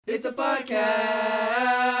It's a podcast.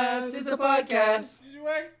 It's a podcast.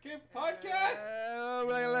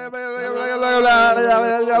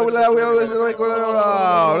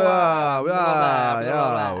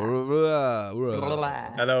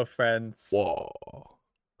 Hello, friends. Whoa.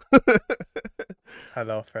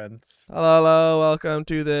 Hello, friends. Hello, welcome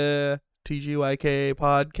to the TGYK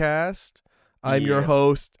podcast. I'm your Yeah.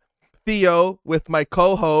 host, Theo, with my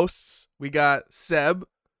co-hosts. We got Seb,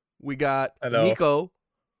 we got Hello. Nico,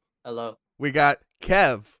 Hello. we got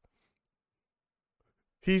Kev.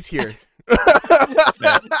 He's here.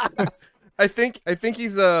 I think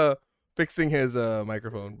he's fixing his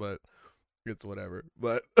microphone, but it's whatever.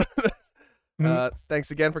 But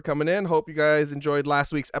thanks again for coming in. Hope you guys enjoyed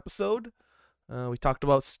last week's episode. We talked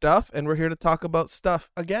about stuff, and we're here to talk about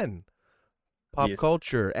stuff again. Pop Yes.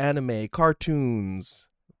 culture, anime, cartoons,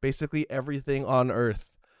 basically everything on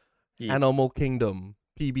Earth. Yeah. Animal Kingdom,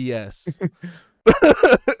 PBS,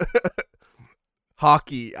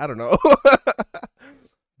 hockey. I don't know.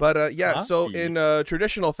 But yeah, so Hockey. in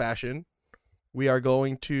traditional fashion, we are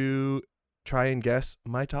going to try and guess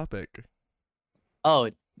my topic. Oh,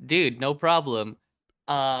 dude, no problem.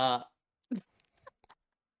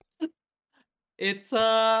 It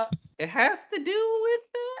has to do with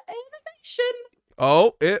animation.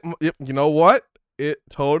 Oh, you know what? It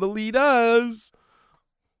totally does.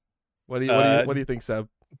 What do you think, Seb?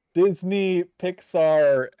 Disney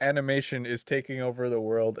Pixar animation is taking over the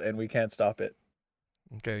world, and we can't stop it.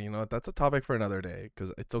 Okay, you know what? That's a topic for another day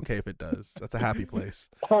because it's okay if it does. That's a happy place.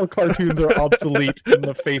 All cartoons are obsolete in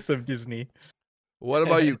the face of Disney. What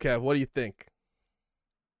about you, Kev? What do you think?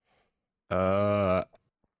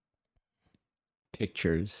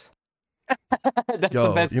 Pictures. That's Yo,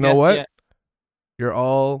 the best you know guess what? yet. You're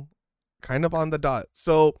all kind of on the dot.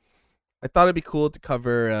 So I thought it'd be cool to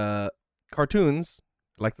cover cartoons,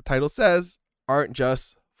 like the title says, aren't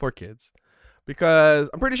just for kids. Because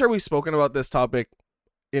I'm pretty sure we've spoken about this topic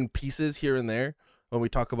in pieces here and there when we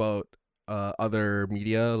talk about other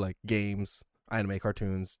media like games, anime,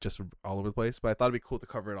 cartoons, just all over the place. But I thought it'd be cool to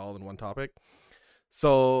cover it all in one topic.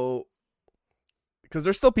 So, because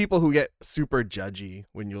there's still people who get super judgy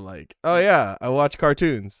when you're like, oh yeah, I watch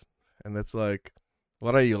cartoons. And it's like,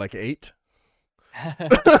 what are you, like 8?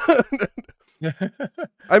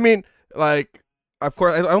 I mean, like, of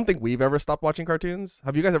course, I don't think we've ever stopped watching cartoons.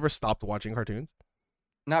 Have you guys ever stopped watching cartoons?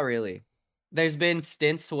 Not really. There's been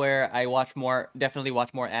stints where I definitely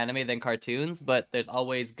watch more anime than cartoons, but there's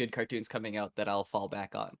always good cartoons coming out that I'll fall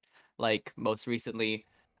back on. Like most recently,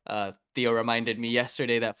 Theo reminded me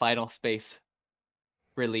yesterday that Final Space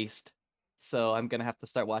released. So I'm gonna have to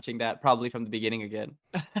start watching that probably from the beginning again.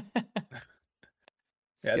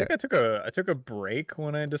 Yeah, I think I took a break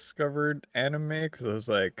when I discovered anime because I was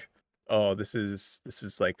like, oh, this is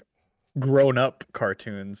like grown up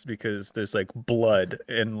cartoons because there's like blood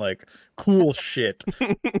and like cool shit.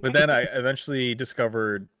 But then I eventually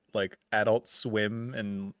discovered like Adult Swim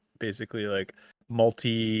and basically like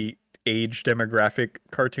multi-age demographic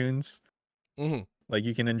cartoons. Mm-hmm. Like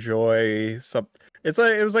you can enjoy some. It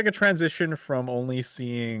was like a transition from only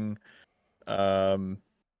seeing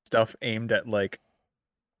stuff aimed at like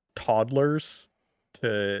toddlers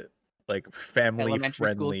to like family Elementary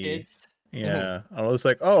school friendly. kids. Yeah, I was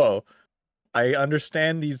like, oh, I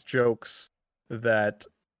understand these jokes that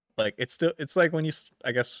like it's like when you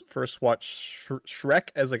I guess first watch Shrek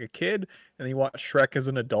as like a kid and then you watch Shrek as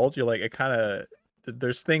an adult, you're like it kind of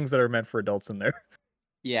there's things that are meant for adults in there.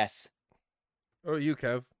 Yes. Or you,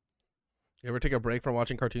 Kev? You ever take a break from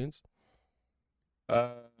watching cartoons?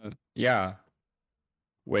 Yeah.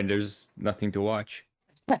 When there's nothing to watch.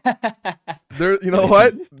 There, you know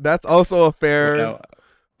what? That's also a fair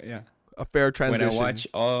Yeah. transition.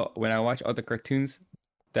 When I watch all the cartoons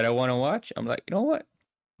that I want to watch, I'm like, you know what?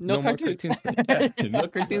 No more cartoons. No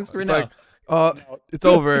cartoons for It's now. like, it's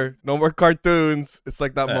over. No more cartoons. It's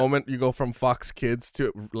like that Yeah. moment you go from Fox Kids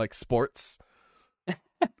to like sports.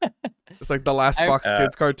 It's like the last Fox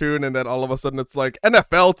Kids cartoon, and then all of a sudden it's like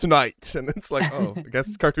NFL tonight, and it's like, oh, I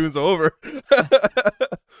guess cartoon's over.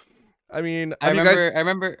 I mean, I have you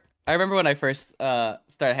remember, guys? I remember when I first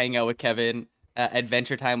started hanging out with Kevin.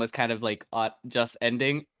 Adventure Time was kind of like just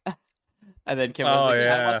ending, and then Kevin was Oh, like, "Yeah,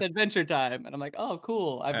 I yeah. watched Adventure Time," and I'm like, "Oh,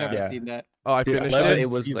 cool! I've never Yeah. seen that." Oh, I Dude, finished I thought it. it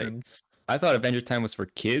was like I thought Adventure Time was for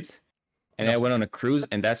kids, and I went on a cruise,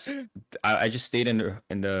 and I just stayed in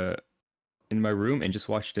my room and just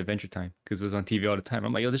watched Adventure Time because it was on TV all the time.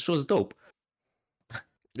 I'm like, yo, this show's dope.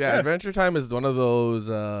 Yeah, Adventure Time is one of those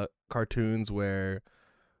cartoons where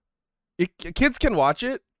kids can watch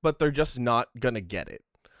it, but they're just not gonna get it.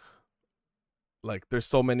 like there's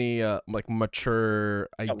so many like mature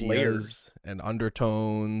ideas layers. and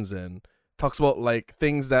undertones, and talks about like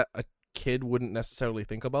things that a kid wouldn't necessarily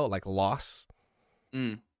think about, like loss.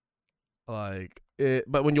 Mm. Like it,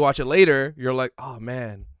 but when you watch it later, you're like, oh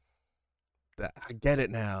man, I get it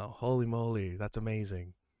now. Holy moly, that's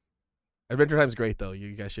amazing. Adventure Time's great though.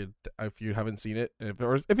 You guys should, if you haven't seen it, if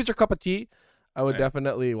it's your cup of tea, I would Right.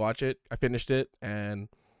 definitely watch it. I finished it and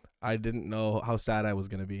I didn't know how sad I was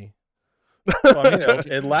gonna be. Well, I mean,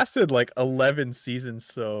 it lasted like 11 seasons,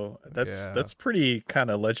 so Yeah. that's pretty kind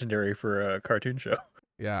of legendary for a cartoon show.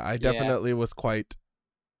 Yeah, I Yeah. definitely was quite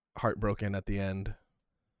heartbroken at the end.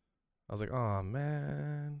 I was like, oh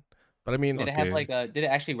man. But I mean, Did it have Okay. like a? Did it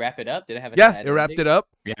actually wrap it up? Did it have a? yeah, sad it wrapped ending? it up.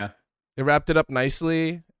 Yeah. It wrapped it up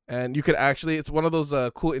nicely, and you could actually, it's one of those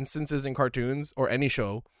cool instances in cartoons or any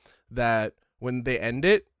show that when they end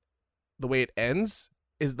it, the way it ends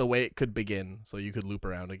is the way it could begin, so you could loop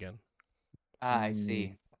around again. Ah, I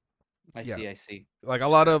see. I Yeah. see. I see. Like a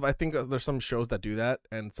lot of, I think there's some shows that do that,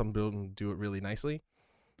 and some do it really nicely.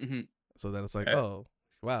 Hmm. So then it's like, Yeah. oh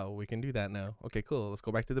wow, we can do that now. Okay, cool. Let's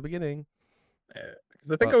go back to the beginning.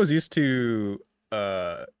 'Cause I think I was used to.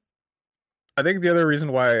 I think the other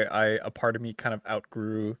reason why a part of me kind of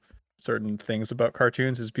outgrew certain things about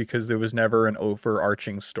cartoons is because there was never an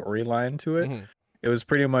overarching storyline to it. Mhm. It was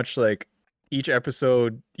pretty much like each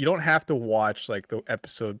episode, you don't have to watch like the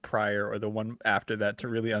episode prior or the one after that to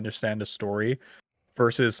really understand a story,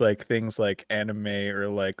 versus like things like anime or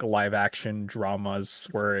like live action dramas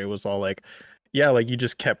where it was all like, yeah, like you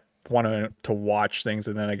just kept wanting to watch things.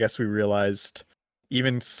 And then I guess we realized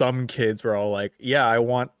even some kids were all like, yeah, I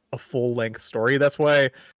want a full length story. That's why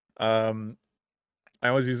I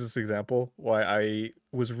always use this example why I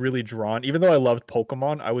was really drawn, even though I loved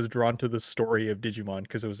Pokemon, I was drawn to the story of Digimon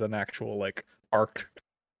because it was an actual like arc.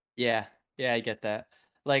 Yeah. Yeah, I get that.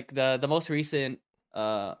 Like the most recent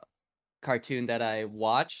cartoon that I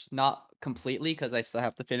watched, not completely because I still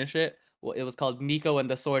have to finish it. Well, it was called Nico and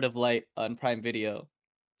the Sword of Light on Prime Video.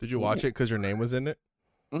 Did you watch it because your name was in it?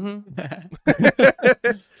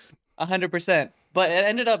 Mm-hmm. 100%. But it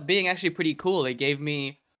ended up being actually pretty cool. It gave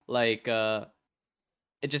me like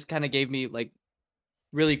it just kind of gave me like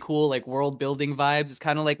really cool like world building vibes. It's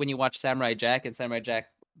kind of like when you watch Samurai Jack, and Samurai Jack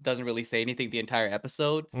doesn't really say anything the entire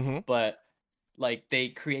episode, Mm-hmm. but like they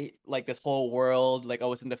create like this whole world, like,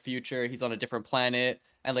 oh, it's in the future, he's on a different planet,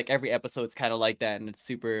 and like every episode's kind of like that, and it's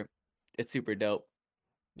super dope.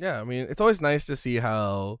 Yeah, I mean, it's always nice to see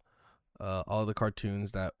how all the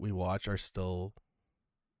cartoons that we watch are still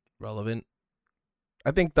relevant.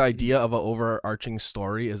 I think the idea of an overarching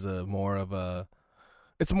story is it's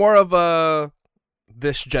more of a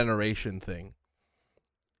this generation thing.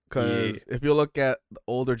 Because if you look at the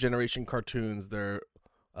older generation cartoons, they're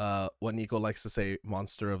what Nico likes to say,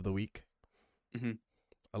 monster of the week. Mhm.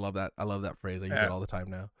 I love that. I love that phrase. I use Yeah. it all the time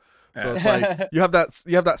now. Yeah. So it's like you have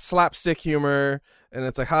that slapstick humor, and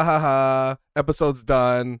it's like ha ha ha. Episode's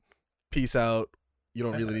done. Peace out. You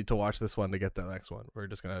don't really need to watch this one to get the next one. We're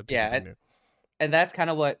just gonna do Yeah, something new. And that's kind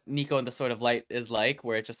of what Nico and the Sword of Light is like,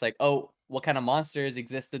 where it's just like, oh, what kind of monsters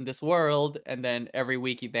exist in this world? And then every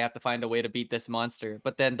week they have to find a way to beat this monster.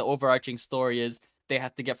 But then the overarching story is they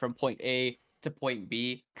have to get from point A to point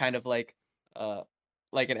B, kind of like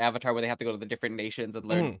an Avatar where they have to go to the different nations and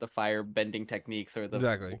learn the fire bending techniques or the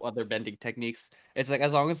Exactly. other bending techniques. It's like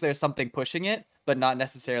as long as there's something pushing it, but not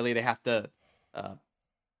necessarily they have to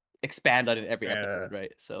expand on it every Yeah. episode,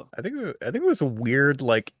 right? So I think it was a weird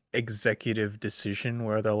like executive decision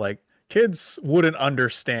where they're like, kids wouldn't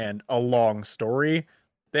understand a long story.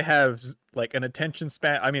 They have like an attention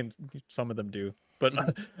span. I mean, some of them do,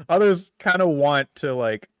 but others kind of want to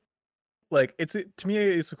like it's to me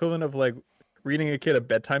it's equivalent of like reading a kid a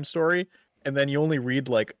bedtime story and then you only read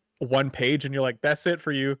like one page and you're like, that's it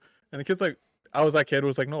for you. And the kid's like, I was that kid who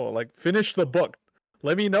was like, no, like finish the book.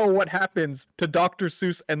 Let me know what happens to Dr.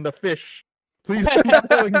 Seuss and the fish. Please keep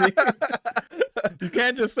telling me. You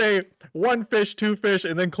can't just say one fish, two fish,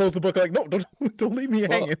 and then close the book. Like, no, don't leave me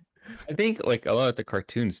Well, hanging. I think like a lot of the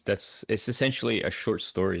cartoons, it's essentially a short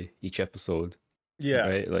story each episode. Yeah,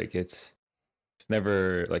 Right? Like it's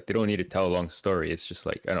never like they don't need to tell a long story. It's just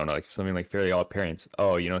like, I don't know, like something like Fairly Odd Parents.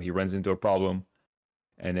 Oh, he runs into a problem,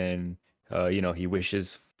 and then he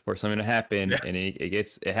wishes for something to happen, and it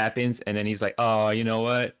happens, and then he's like, oh, you know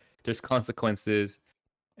what? There's consequences,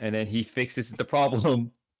 and then he fixes the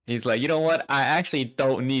problem. He's like, you know what? I actually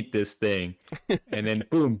don't need this thing, and then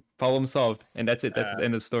boom, problem solved, and that's it. That's the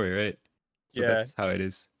end of the story, right? So Yeah. that's how it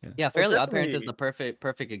is. Yeah. yeah, Well, Fairly Odd Parents is definitely- the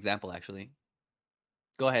perfect example, actually.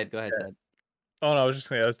 Go ahead, Zed. Oh no, I was just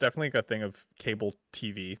saying that's definitely like a thing of cable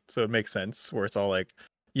TV, so it makes sense where it's all like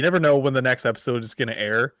you never know when the next episode is gonna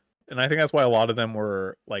air, and I think that's why a lot of them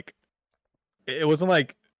were like, it wasn't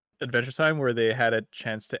like Adventure Time where they had a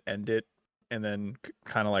chance to end it and then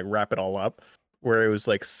kind of like wrap it all up, where it was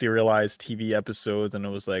like serialized TV episodes, and it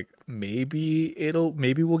was like maybe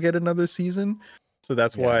we'll get another season. So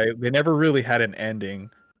that's why they never really had an ending.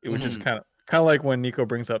 It was just kind of like when Nico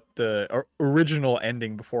brings up the original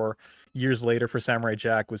ending before years later for Samurai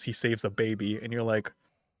Jack was he saves a baby, and you're like,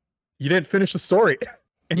 you didn't finish the story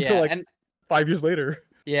until like 5 years later.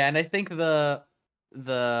 Yeah, and I think the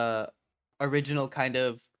original kind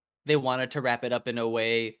of, they wanted to wrap it up in a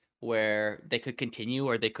way where they could continue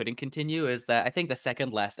or they couldn't continue, is that I think the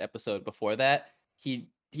second last episode before that, he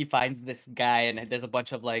finds this guy and there's a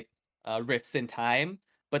bunch of like rifts in time,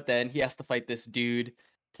 but then he has to fight this dude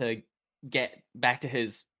to get back to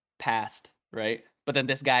his past, right? But then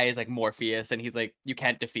this guy is like Morpheus, and he's like, you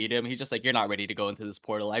can't defeat him. He's just like, you're not ready to go into this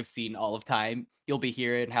portal. I've seen all of time. You'll be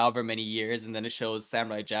here in however many years. And then it shows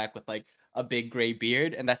Samurai Jack with like a big gray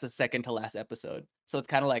beard, and that's the second to last episode. So it's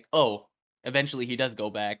kind of like, oh, eventually he does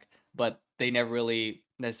go back, but they never really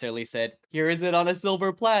necessarily said, here is it on a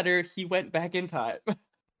silver platter. He went back in time.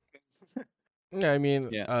 Yeah, I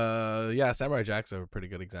mean, Samurai Jack's a pretty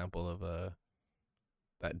good example of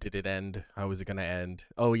that. Did it end? How was it gonna end?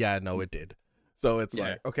 Oh yeah, no, it did. So it's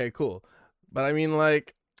like, okay, cool. But I mean,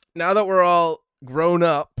 like, now that we're all grown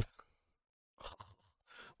up,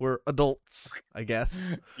 we're adults, I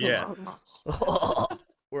guess. Yeah.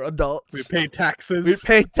 We're adults. We pay taxes. We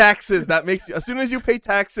pay taxes. That makes you, as soon as you pay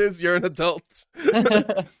taxes, you're an adult.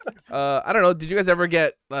 I don't know. Did you guys ever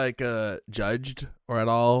get like judged or at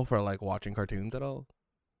all for like watching cartoons at all?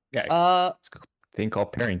 Yeah. It's a thing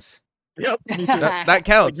called parents. Yep. That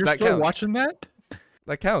counts. You're that still counts. watching that?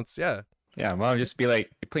 That counts. Yeah. Yeah, mom just be like,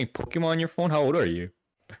 you're playing Pokemon on your phone? How old are you?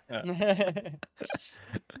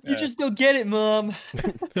 You just don't get it, Mom.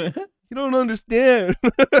 You don't understand.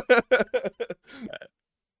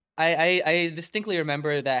 I distinctly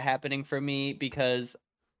remember that happening for me because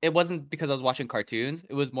it wasn't because I was watching cartoons.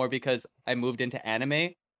 It was more because I moved into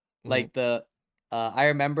anime. Like I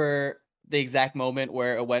remember the exact moment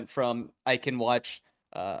where it went from I can watch,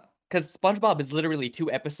 because SpongeBob is literally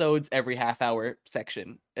 2 episodes every half-hour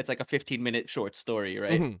section. It's like a 15-minute short story,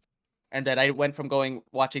 right? And then I went from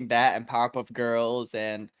watching that and Powerpuff Girls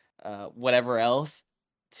and whatever else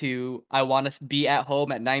to I want to be at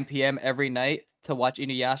home at 9 p.m. every night to watch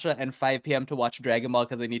Inuyasha and 5 p.m. to watch Dragon Ball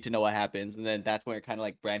because I need to know what happens. And then that's where it kind of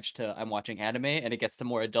like branched to I'm watching anime, and it gets to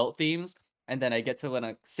more adult themes. And then I get to when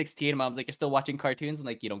I'm 16, Mom's like, you're still watching cartoons? I'm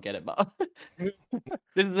like, you don't get it, Mom.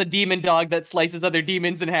 This is a demon dog that slices other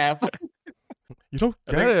demons in half. You don't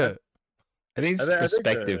get it. I think it's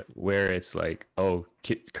perspective where it's like, oh,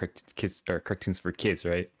 kids or cartoons for kids,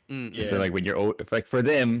 right? So like when you're old, like for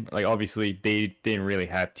them, like obviously they didn't really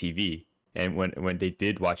have TV, and when they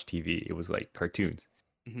did watch TV, it was like cartoons.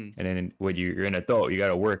 And then when you're an adult, you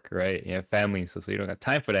gotta work, right? You have family, so you don't have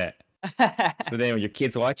time for that. So then when your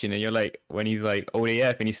kid's watching, and you're like, when he's like old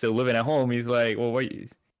AF and he's still living at home, he's like, well, what?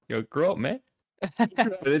 Grow up, man.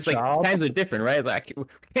 But it's like times are different, right? Like I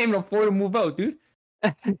can't even afford to move out, dude.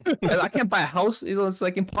 I can't buy a house. It's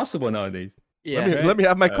like impossible nowadays. Yeah, let me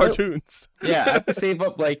have my cartoons. Yeah, I have to save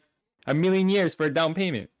up like 1 million years for a down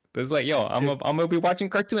payment. It's like, yo, I'm gonna be watching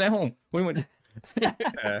cartoon at home. I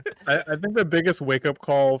think the biggest wake up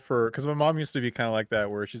call because my mom used to be kind of like that,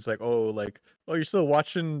 where she's like, oh, you're still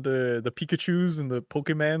watching the Pikachus and the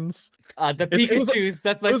Pokemans. The Pikachus,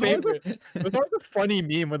 that's my favorite. It was always a funny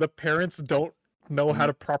meme when the parents don't know how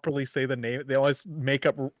to properly say the name. They always make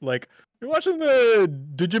up like, you're watching the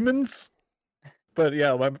Digimons. But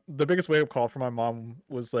yeah, the biggest wake up call for my mom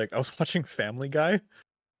was like, I was watching Family Guy,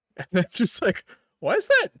 and then just like, why is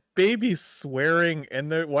that baby swearing?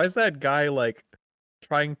 And why is that guy like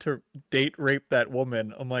trying to date rape that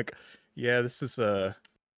woman? I'm like, yeah, this is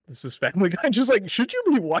Family Guy. Just like, should you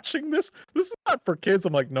be watching this? This is not for kids.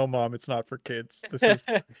 I'm like, no, Mom, it's not for kids. This is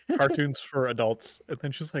cartoons for adults. And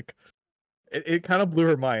then she's like, it kind of blew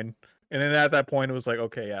her mind. And then at that point, it was like,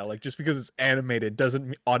 okay, yeah, like just because it's animated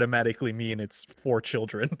doesn't automatically mean it's for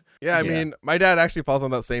children. Yeah, I mean, my dad actually falls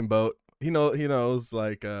on that same boat. He knows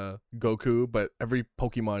like Goku, but every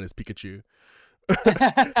Pokemon is Pikachu. He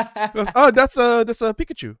goes, oh, that's a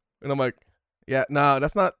Pikachu, and I'm like, yeah, no,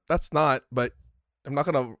 that's not. But I'm not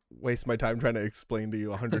gonna waste my time trying to explain to you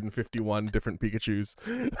 151 different Pikachus.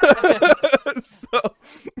 So,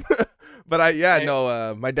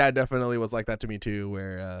 but my dad definitely was like that to me too,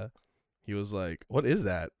 where he was like, what is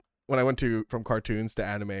that? When I went from cartoons to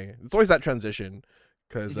anime, it's always that transition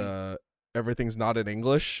because everything's not in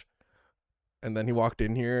English. And then he walked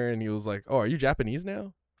in here and he was like, oh, are you Japanese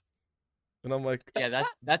now? And I'm like, Yeah,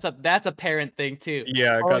 that's a parent thing too.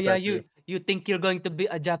 Yeah, I Oh got yeah, that too. you think you're going to be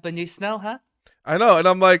a Japanese now, huh? I know, and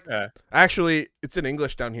I'm like, Yeah. actually, it's in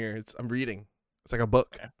English down here. I'm reading. It's like a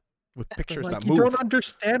book Yeah. with They're pictures like, that you move. don't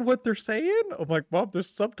understand what they're saying? I'm like, Mom, there's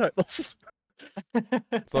subtitles.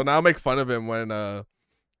 So now I make fun of him when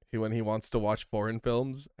he wants to watch foreign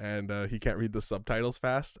films and he can't read the subtitles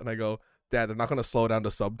fast, and I go, Dad, they're not gonna slow down the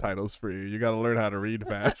subtitles for you. You gotta learn how to read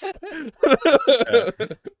fast.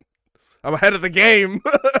 I'm ahead of the game.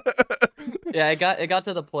 Yeah, it got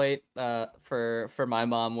to the point for my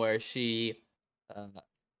mom where uh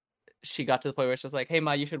she got to the point where she was like, "Hey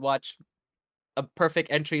ma, you should watch a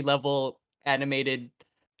perfect entry level animated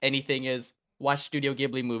anything is watch Studio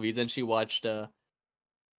Ghibli movies," and she watched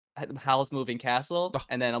Howl's Moving Castle, Oh,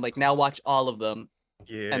 and then I'm like, "Now classic. watch all of them."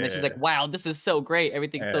 And then she's Yeah. like, "Wow, this is so great.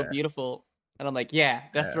 Everything's so Yeah. beautiful." And I'm like, "Yeah,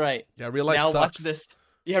 that's Yeah. right. Yeah, real life Now watch sucks. this."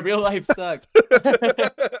 Yeah, real life sucks.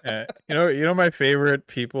 Yeah. You know my favorite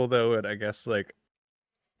people that would, I guess, like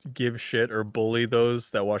give shit or bully those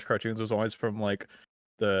that watch cartoons was always from like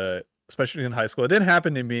especially in high school. It didn't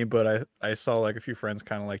happen to me, but I saw like a few friends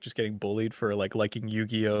kind of like just getting bullied for like liking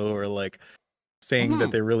Yu-Gi-Oh or like saying that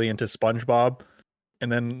Mhm. they're really into SpongeBob.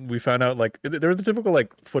 And then we found out like they're the typical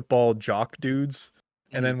like football jock dudes.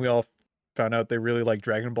 And then we all found out they really like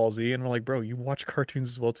Dragon Ball Z, and we're like, bro, you watch cartoons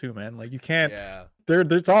as well too, man. Like you can't Yeah.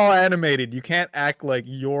 it's all animated. You can't act like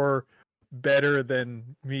you're better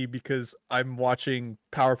than me because I'm watching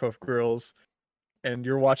Powerpuff Girls and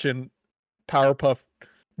you're watching Powerpuff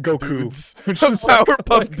Goku. Dudes. which is like,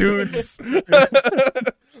 Powerpuff dudes.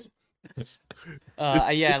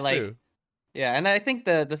 Yeah, it's like true. yeah, and I think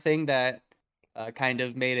the thing that kind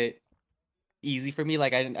of made it easy for me,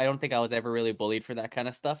 like I don't think I was ever really bullied for that kind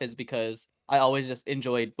of stuff, is because I always just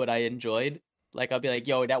enjoyed what I enjoyed. Like I'll be like,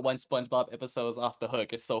 "Yo, that one SpongeBob episode is off the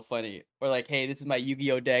hook. It's so funny." Or like, "Hey, this is my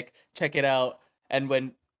Yu-Gi-Oh deck. Check it out." And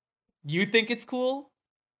when you think it's cool,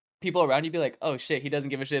 people around you be like, "Oh shit, he doesn't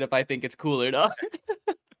give a shit if I think it's cool or not."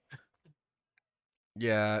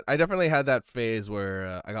 Yeah, I definitely had that phase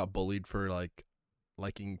where I got bullied for like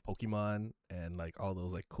liking Pokemon and like all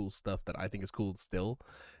those like cool stuff that I think is cool still,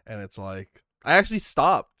 and it's like I actually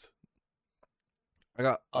stopped. I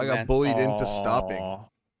got Oh, I got man. bullied into stopping Aw.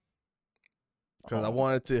 because I Aw.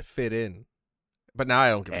 wanted to fit in, but now I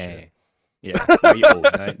don't give a shit. Hey. Yeah. Now you're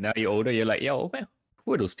old. Now you're older. You're like, yo, man,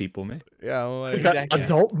 who are those people, man? Yeah, I'm You like, got Exactly.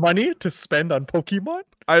 adult money to spend on Pokemon?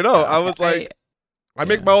 I know. I was like, I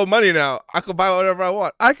make yeah. my own money now. I could buy whatever I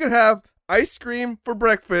want. I could have ice cream for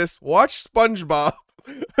breakfast, watch SpongeBob.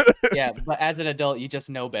 Yeah, but as an adult, you just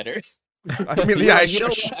know better. I mean, You're yeah, I, like, you know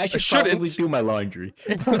sh- what? I I should shouldn't. probably do my laundry.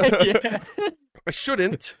 Yeah. I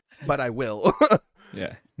shouldn't, but I will.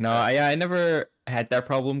 Yeah. No, I never had that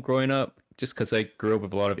problem growing up just because I grew up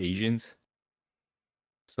with a lot of Asians.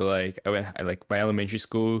 So like I like my elementary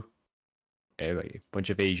school, like a bunch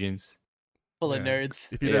of Asians. Full of Yeah. nerds.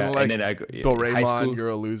 If you Yeah, didn't like and then I go high Doraemon, school. you're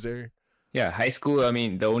a loser. Yeah, high school. I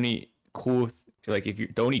mean, the only like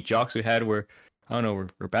the only jocks we had were I don't know,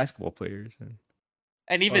 were basketball players.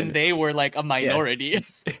 And even yeah. they were like a minority.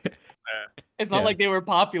 It's not Yeah. like they were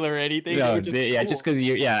popular or anything. They No, were just yeah, just cool.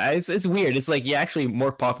 because it's weird. It's like you're actually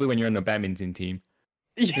more popular when you're on the badminton team.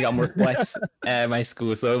 You Yeah. got more flex at my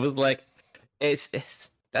school, so it was like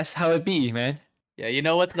it's that's how it be, man. Yeah, you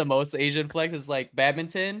know what's the most Asian flex is like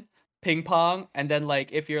badminton, ping pong, and then like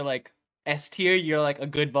if you're like S tier, you're like a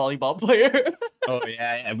good volleyball player. Oh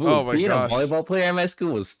yeah. Ooh, Oh my being gosh. a volleyball player at my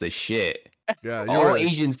school was the shit. Yeah, All you're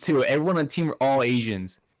Asians too. Everyone on the team were all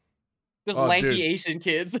Asians. The Oh, lanky dude. Asian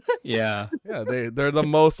kids. Yeah. yeah, they're the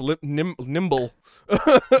most nimble.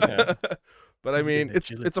 Yeah. But I mean,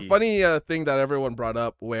 it's a Agility. funny thing that everyone brought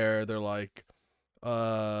up where they're like,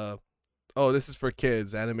 oh, this is for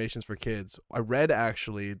kids, animation's for kids. I read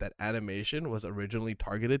actually that animation was originally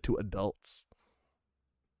targeted to adults.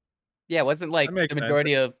 Yeah, it wasn't like That makes the sense.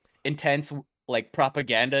 majority of intense like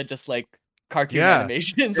propaganda, just like cartoon Yeah.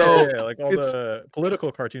 animation. So, yeah, like all it's- the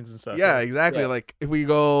political cartoons and stuff. Yeah, exactly. Yeah. Like if we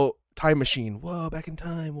go time machine, whoa, back in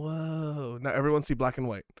time, whoa. Now everyone see black and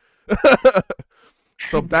white.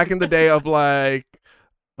 So back in the day of like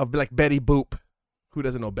Betty Boop. Who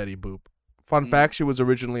doesn't know Betty Boop? Fun fact, she was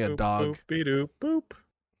originally a Boop, dog. Boop, be-doop, boop.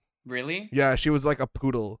 Really? Yeah, she was like a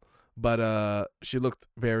poodle, but she looked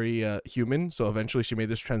very human. So eventually, she made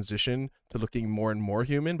this transition to looking more and more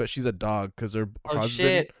human. But she's a dog because her Oh husband,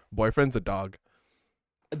 shit. boyfriend's a dog,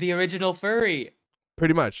 The original furry.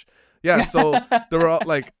 pretty much. Yeah. So there were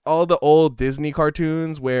all the old Disney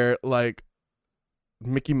cartoons where like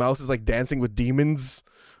Mickey Mouse is like dancing with demons,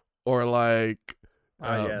 or like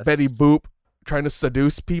Yes. Betty Boop trying to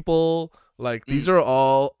seduce people. Like these are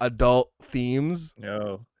all adult themes.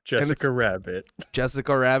 No. Jessica Rabbit.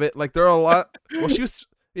 Jessica Rabbit. Like there are a lot. Well, she was.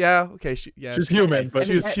 Yeah. Okay. She's human, but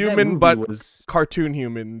she was that human, movie but was cartoon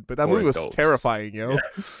human. But that for movie was adults. terrifying, yo.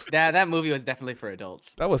 That movie was definitely for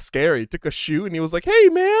adults. That was scary. He took a shoe and he was like, "Hey,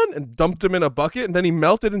 man," and dumped him in a bucket, and then he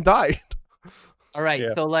melted and died. All right,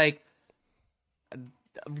 Yeah. so like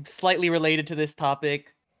slightly related to this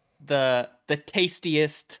topic, the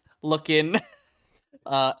tastiest looking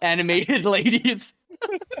animated ladies.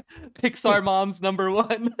 Pixar moms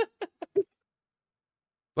 #1.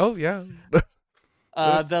 Oh yeah.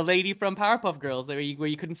 The lady from Powerpuff Girls where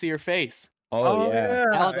you couldn't see her face. oh yeah.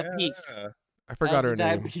 That was a piece. I forgot her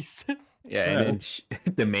That was a name. piece. Yeah, and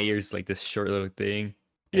then the mayor's like this short little thing.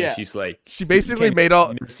 And Yeah. she's like, She "You basically can't made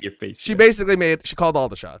all- see your face." She basically made. She called all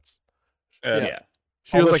the shots. yeah.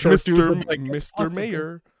 She All was the like, short dudes "Mr. would be like, "It's Mr. possible."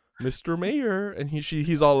 Mayor, Mr. Mayor," and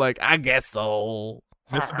he's all like, "I guess so."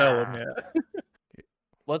 Miss Bellum, yeah.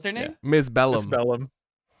 What's her Yeah. name? Miss Bellum. Miss Bellum.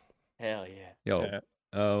 Hell yeah. Yo,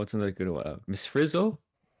 Yeah. what's another good one? Miss Frizzle.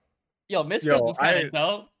 Yo, Miss Yo, Frizzle's kind I- of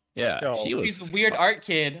dope. Yeah, Yo, she was. She's a weird art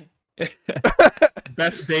kid.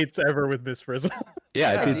 Best dates ever with Miss Frizzle.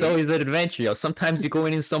 Yeah, Yeah. it's always an adventure. Yo. Sometimes you're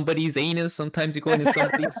going in somebody's anus. Sometimes you're going in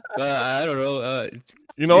somebody's. I don't know.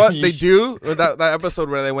 You know what they do? That episode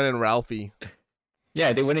where they went in Ralphie.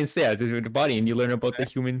 Yeah, they went inside the body, and you learn about the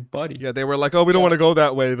human body. Yeah, they were like, "Oh, we don't want to go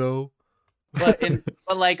that way though."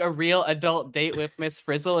 But like a real adult date with Miss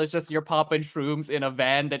Frizzle is just you're popping shrooms in a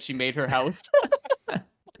van that she made her house.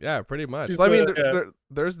 Yeah, pretty much. She's So, I mean, yeah.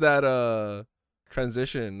 there's that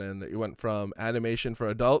transition, and it went from animation for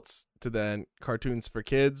adults to then cartoons for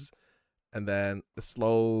kids, and then the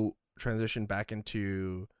slow transition back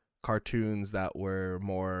into cartoons that were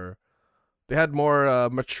more. They had more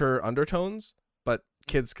mature undertones, but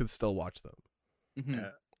kids could still watch them. Mhm. Yeah.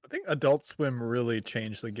 I think Adult Swim really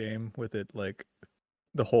changed the game with it, like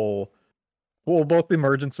the whole, well, both the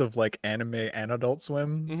emergence of like anime and Adult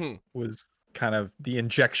Swim Mm-hmm. was kind of the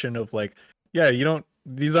injection of like, yeah, you don't,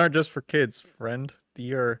 these aren't just for kids, friend.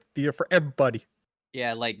 They are for everybody.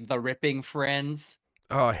 Yeah, like the Ripping Friends.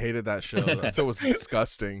 Oh, I hated that show. That show was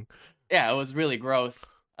disgusting. Yeah, it was really gross.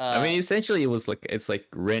 I mean, essentially, it's like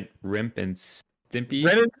Rimp and Stimpy.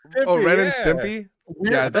 Ren and Stimpy, Oh, Ren and yeah. Stimpy.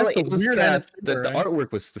 Weird, Yeah, I felt that's like the it was weird kind ass of, the humor, right?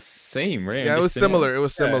 artwork was the same, right? Yeah, it was Just similar. It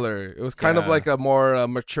was Yeah. similar. It was kind of Yeah. like a more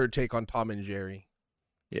mature take on Tom and Jerry.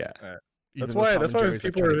 Yeah. Even though why- Tom that's and why Jerry's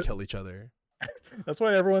like people trying are- to kill each other. That's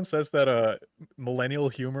why everyone says that millennial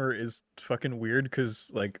humor is fucking weird, because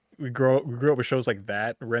like we grew up with shows like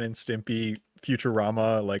that, Ren and Stimpy,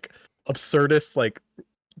 Futurama, like absurdist, like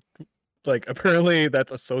apparently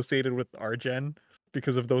that's associated with our gen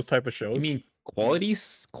because of those type of shows. You mean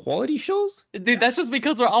quality shows? Dude, that's just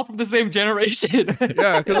because we're all from the same generation.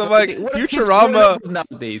 Yeah, because I'm like Okay, what are kids growing Futurama. up with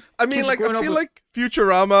nowadays. I mean, Kids like I growing up feel with- like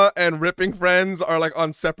Futurama and Ripping Friends are like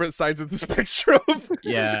on separate sides of the spectrum.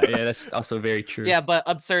 Yeah, that's also very true. Yeah, but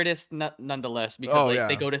absurdist nonetheless, because Oh, like yeah.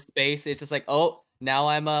 they go to space. It's just like, oh, now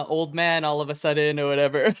I'm a old man all of a sudden, or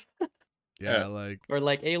whatever. Yeah, like Or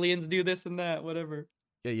like aliens do this and that, whatever.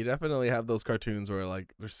 yeah, you definitely have those cartoons where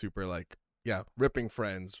like they're super like yeah, Ripping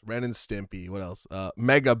Friends, Ren and Stimpy. What else?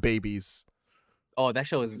 Mega Babies. Oh, that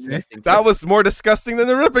show is disgusting. That was more disgusting than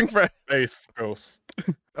the Ripping Friends. Space Ghost.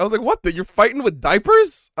 I was like, what? You're fighting with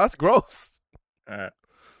diapers? That's gross.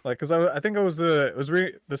 Like, because I think it was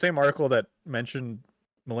the same article that mentioned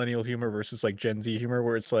millennial humor versus like Gen Z humor,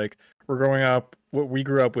 where it's like we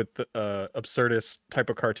grew up with absurdist type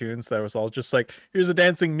of cartoons that was all just like, here's a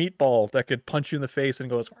dancing meatball that could punch you in the face and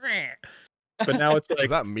goes, "Wah." But now it's Is like,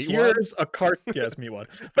 that Meatwad? here's a yes, Meatwad.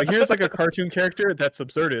 But here's like a cartoon character that's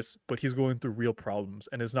absurdist, but he's going through real problems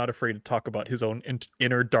and is not afraid to talk about his own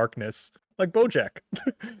inner darkness, like BoJack.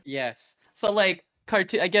 Yes. So like I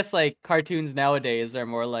guess like cartoons nowadays are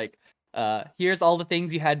more like here's all the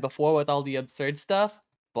things you had before with all the absurd stuff,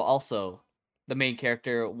 but also the main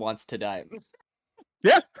character wants to die. That's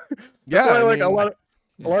Yeah, why, I like mean,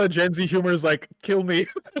 a lot of Gen Z humor is like, kill me.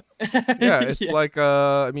 yeah, it's like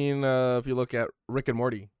I mean, if you look at Rick and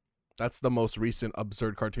Morty, that's the most recent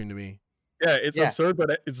absurd cartoon to me. Yeah, it's Yeah. absurd,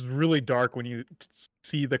 but it's really dark when you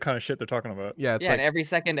see the kind of shit they're talking about. Yeah, it's yeah, like and every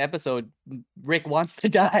second episode, Rick wants to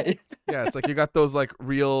die. yeah, it's like you got those like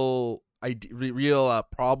real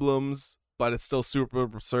problems, but it's still super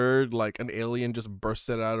absurd. Like an alien just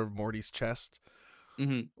bursted out of Morty's chest,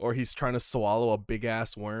 hmm or he's trying to swallow a big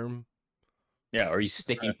ass worm. Yeah, or he's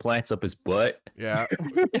sticking plants up his butt. Yeah,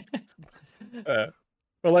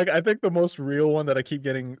 But like, I think the most real one that I keep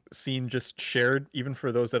getting seen just shared, even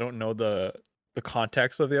for those that don't know the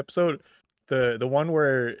context of the episode, the one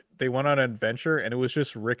where they went on an adventure and it was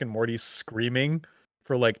just Rick and Morty screaming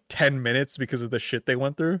for like 10 minutes because of the shit they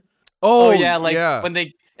went through. Oh, yeah, like when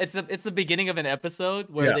they It's the beginning of an episode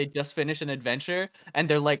where Yeah. they just finish an adventure and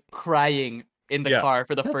they're like crying in the Yeah. car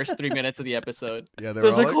for the first 3 minutes of the episode. Yeah, they It were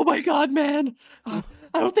was all like, oh my god, man, I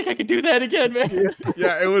don't think I could do that again, man.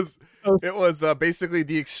 yeah, it was basically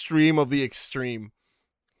the extreme of the extreme.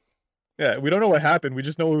 Yeah, we don't know what happened. We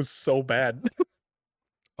just know it was so bad.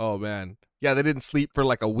 Oh man, yeah, they didn't sleep for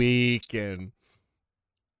like a week, and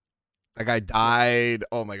that guy died.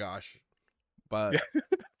 Oh my gosh, but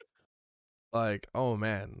like, oh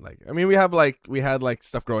man, like I mean, we had like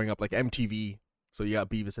stuff growing up like MTV, so you got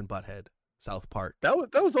Beavis and Butthead, South Park. That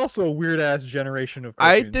was also a weird ass generation of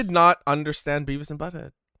I cartoons. did not understand Beavis and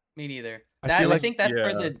Butthead. Me neither. I That, feel I like- think that's for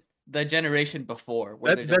yeah. the generation before,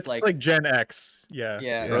 where they're That's just like Gen X. Yeah.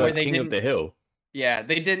 yeah, Yeah. where Like they King of didn't. the Hill. Yeah,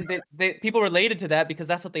 they didn't. They people related to that because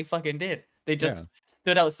that's what they fucking did. They just Yeah.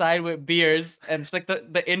 stood outside with beers, and it's like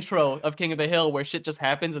the intro of King of the Hill where shit just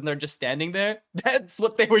happens and they're just standing there. That's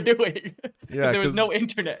what they were doing. 'Cause Yeah, there was 'cause no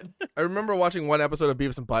internet. I remember watching one episode of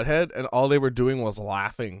Beavis and Butthead, and all they were doing was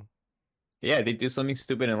laughing. Yeah, they do something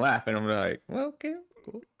stupid and laugh, and I'm like, well, okay,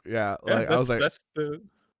 cool. Yeah, Yeah, like I was like, that's the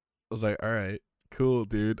all right, cool,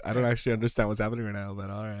 dude. I don't actually understand what's happening right now, but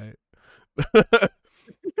all right.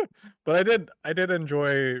 But I did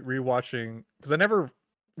enjoy rewatching because I never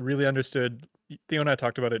really understood. Theo and I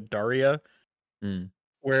talked about it, Daria, Mm.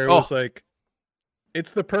 where it Oh. was like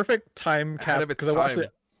it's the perfect time Ahead cap of its because I watched time.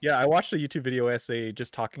 it. Yeah, I watched a YouTube video essay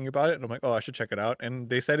just talking about it, and I'm like, oh, I should check it out. And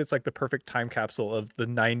they said it's like the perfect time capsule of the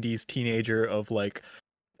 '90s teenager of like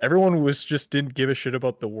everyone was just didn't give a shit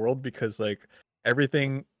about the world because like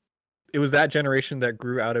everything. It was that generation that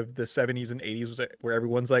grew out of the 70s and 80s where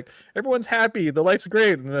everyone's happy, the life's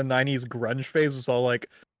great, and the 90s grunge phase was all like,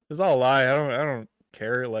 it's all a lie. I don't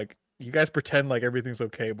care. Like you guys pretend like everything's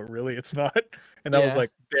okay, but really it's not. And that was Yeah.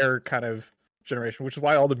 like their kind of generation, which is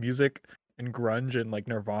why all the music and grunge and like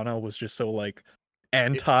Nirvana was just so like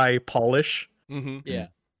anti-polish. Mm-hmm. Yeah.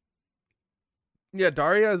 Yeah,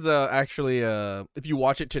 Daria is actually if you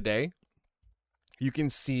watch it today, you can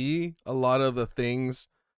see a lot of the things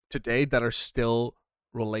today that are still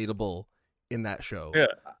relatable in that show. Yeah,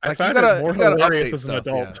 I Like, you found gotta- it more you gotta hilarious update as an stuff,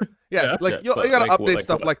 yeah. adult. Yeah, Yeah. like Yeah, you but gotta like what- update like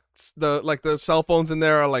stuff what? like the cell phones in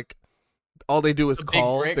there are like all they do is The big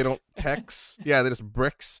call. They bricks. don't text. Yeah, they're just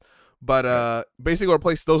bricks. But basically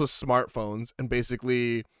replace those with smartphones and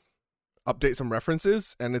basically update some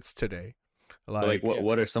references, and it's today. But, like,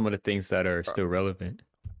 what are some of the things that are still relevant?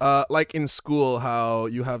 Like in school, how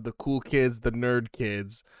you have the cool kids, the nerd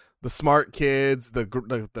kids, the smart kids, the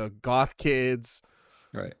goth kids.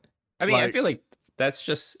 Right. I mean, I Like- feel like that's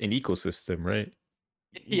just an ecosystem, right?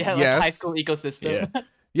 Yeah, that's high Yes. school ecosystem.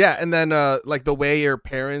 Yeah, and then like the way your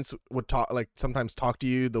parents would talk, like sometimes talk to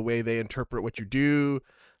you, the way they interpret what you do,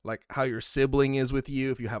 like how your sibling is with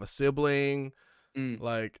you if you have a sibling. Mm.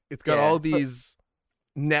 Like it's got Yeah, all so- these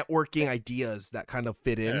networking ideas that kind of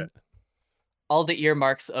fit in. Yeah. All the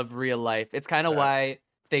earmarks of real life. It's kind of Yeah. why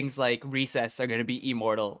things like Recess are going to be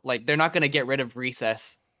immortal. Like they're not going to get rid of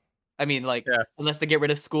Recess. I mean, like Yeah. unless they get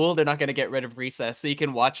rid of school, they're not going to get rid of Recess. So you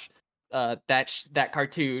can watch that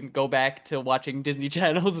cartoon, go back to watching Disney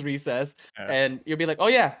Channel's Recess, Yeah. and you'll be like, oh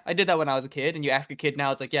yeah, I did that when I was a kid. And you ask a kid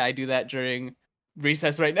now, it's like, yeah, I do that during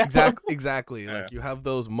Recess right now. Exactly. Yeah. Like you have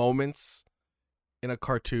those moments in a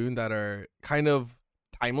cartoon that are kind of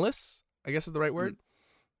timeless, I guess is the right word.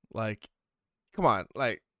 Like, come on,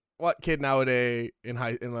 like what kid nowadays in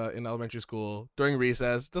elementary school during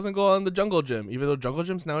recess doesn't go on the jungle gym, even though jungle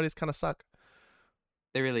gyms nowadays kind of suck.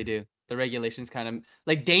 They really do. The regulations kind of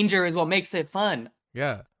like danger is what makes it fun.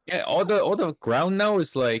 Yeah. Yeah, all the ground now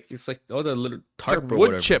is like it's like all the little It's tarp like or wood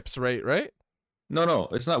whatever. chips, right? No,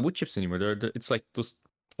 it's not wood chips anymore. It's like those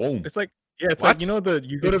foam. It's like it's What? like you know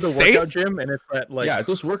you go It's to the safe? workout gym and it's that like yeah,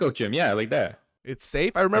 those workout gym. Yeah, like that. It's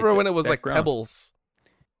safe. I remember that- when it was that like ground. pebbles.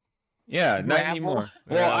 Yeah, not Grapple? anymore.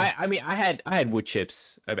 Yeah. Well, I mean, I had wood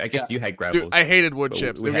chips. I guess you had grapples. Dude, I hated wood But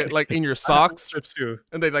chips. we They had- get like in your I had socks chips too.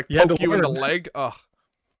 and they like You had poke to you in the learn. leg. Ugh.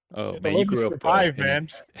 Oh The man, you love grew up survive, in, man.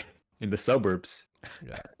 in the suburbs.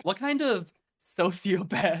 What kind of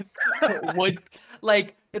sociopath would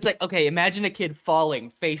like? It's like, okay, imagine a kid falling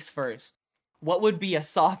face first. What would be a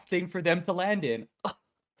soft thing for them to land in?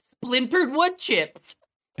 Splintered wood chips.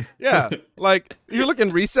 Yeah. Like you look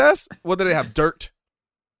in recess, what do they have? Dirt.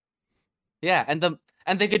 Yeah,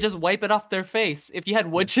 and they could just wipe it off their face. If you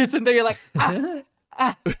had wood chips in there, you're like,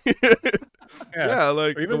 ah, Yeah,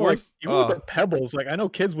 like Or the even like worst- even with the pebbles, like I know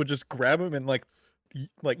kids would just grab them and like yeet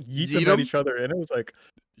them Yeet at 'em? each other, and it was like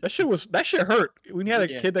that shit hurt. When you had a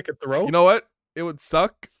Yeah. kid that could throw, You know what? It would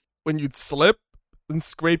suck when you'd slip and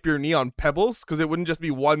scrape your knee on pebbles because it wouldn't just be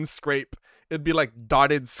one scrape. It'd be like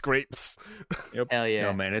dotted scrapes. hell yeah,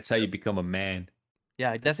 No man, that's how you become a man.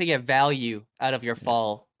 Yeah, that's how you get value out of your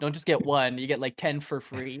fall. Don't just get one; you get like 10 for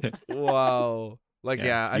free. Wow. Like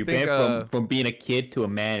I you think went from being a kid to a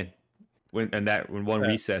man when one Yeah.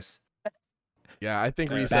 recess. I think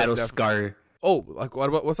Yeah. Recess Battle def- scar. Oh, like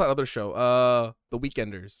what's that other show? The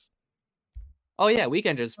Weekenders. Oh yeah,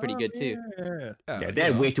 Weekenders is pretty Oh, good too. Yeah. Yeah, you they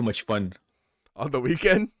had know, way too much fun. on the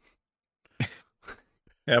weekend.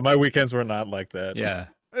 Yeah, my weekends were not like that. Yeah.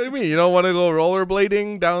 What do you mean? You don't want to go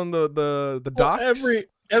rollerblading down the Well, docks? every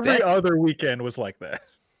That's- other weekend was like that.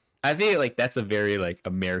 I think like that's a very like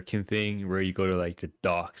American thing where you go to like the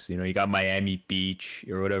docks. You know, you got Miami Beach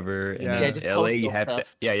or whatever. And Yeah. then Yeah, just LA, you coastal have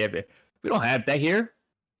stuff. but we don't have that here.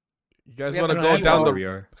 You guys We want to have go no down idea. the we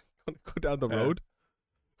are. go down the Yeah. road?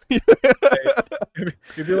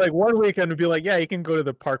 It'd be like one weekend would be like, yeah, you can go to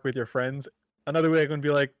the park with your friends. Another weekend would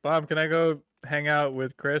be like, Bob, can I go hang out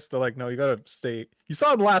with Chris? They're like, no, you gotta stay. You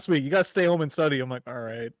saw him last week. You gotta stay home and study. I'm like, all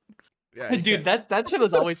right. Yeah, you Dude, that shit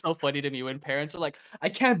is always so funny to me when parents are like, "I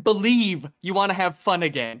can't believe you want to have fun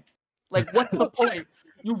again." Like, what the point?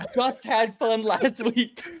 You just had fun last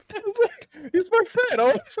week. It's like, he's my friend.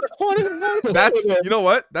 I wanted That's you know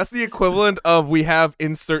what? That's the equivalent of we have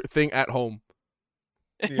insert thing at home.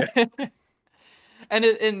 Yeah.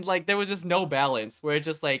 And like there was just no balance where it's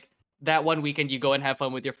just like that one weekend you go and have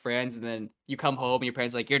fun with your friends and then you come home and your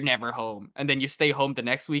parents are like, you're never home, and then you stay home the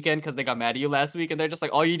next weekend because they got mad at you last week and they're just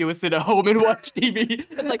like, all you do is sit at home and watch TV.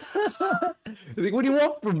 And like, Like, what do you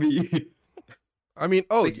want from me? I mean,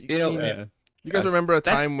 It's like, you know, yeah. you guys That's- remember a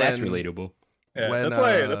that's- time that's when relatable. Yeah, When, that's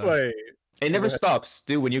why. That's why. It never Yeah. stops,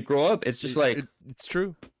 dude. When you grow up, it's just like it's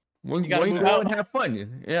true. when You gotta you move go out. and have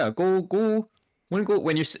fun. Yeah, go. When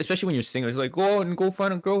you're especially when you're single, it's like go out and go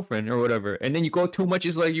find a girlfriend or whatever. And then you go too much,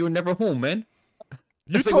 it's like you're never home, man.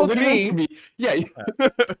 You It's like, told what do you want me from Yeah,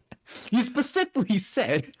 you specifically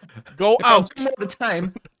said go if I'm out. home all the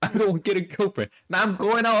time. I don't get a girlfriend. Now I'm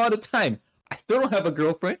going out all the time. I still don't have a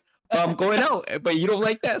girlfriend. But I'm going out, but you don't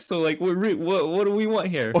like that. So like, what do we want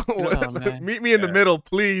here? Oh, man. Meet me in the Yeah. middle,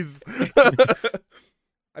 please.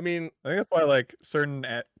 I mean, I think that's why like certain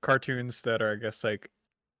cartoons that are, I guess,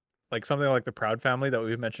 like something like the Proud Family that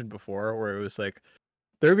we've mentioned before, where it was like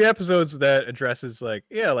there'd be episodes that addresses like,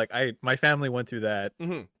 yeah, like my family went through that,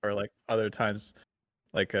 mhm. or like other times,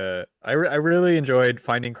 like I really enjoyed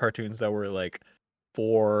finding cartoons that were like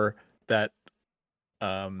for that,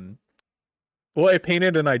 well, it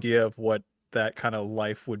painted an idea of what that kind of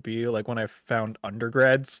life would be like when I found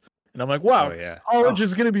Undergrads, and I'm like, wow, Oh yeah. college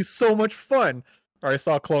is gonna be so much fun. Or I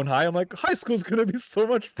saw Clone High, I'm like, high school's gonna be so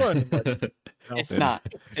much fun. I'm like, no. it's not.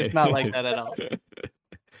 It's not like that at all.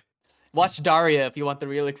 Watch Daria if you want the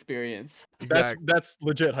real experience. That's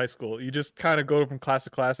legit high school. You just kind of go from class to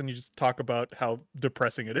class and you just talk about how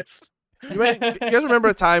depressing it is. You guys remember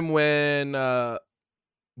a time when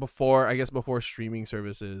before streaming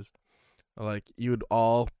services, like you would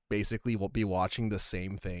all basically be watching the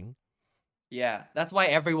same thing? Yeah, that's why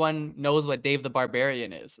everyone knows what Dave the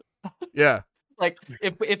Barbarian is. Yeah. Like,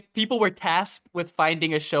 if people were tasked with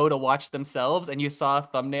finding a show to watch themselves and you saw a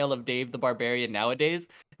thumbnail of Dave the Barbarian nowadays,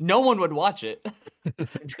 no one would watch it.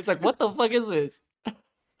 It's like, what the fuck is this?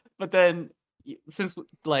 But then, since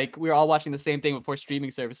like we were all watching the same thing before streaming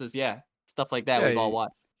services, yeah, stuff like that Yeah, we've all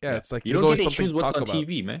watched. Yeah, it's like You there's don't always get to something choose to what's talk on about.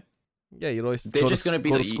 TV, man. Yeah, you'd always They're go just to, gonna be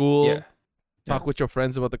go the to school, Yeah. talk with your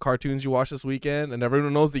friends about the cartoons you watched this weekend, and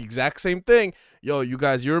everyone knows the exact same thing. Yo, you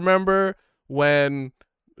guys, you remember when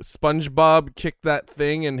SpongeBob kicked that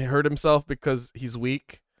thing and hurt himself because he's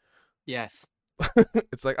weak? Yes.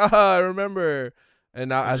 It's like, I remember. And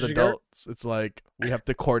now as Did you go- adults, it's like we have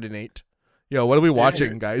to coordinate. Yo, what are we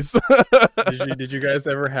watching, guys? Did you guys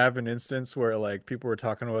ever have an instance where like people were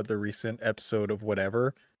talking about the recent episode of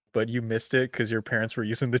whatever, but you missed it because your parents were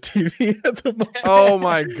using the TV at the moment? Oh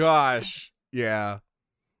my gosh. Yeah.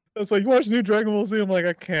 It's like, you watch the new Dragon Ball Z. I'm like,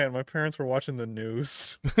 I can't. My parents were watching the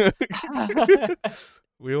news.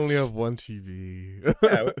 We only have one TV.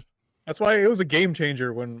 Yeah, that's why it was a game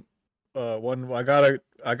changer when I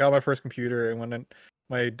got my first computer, and when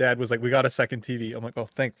my dad was like, we got a second TV. I'm like, oh,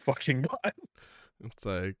 thank fucking God. It's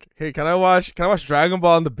like, hey, can I watch Dragon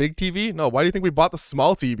Ball on the big TV? No, why do you think we bought the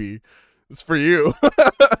small TV? It's for you.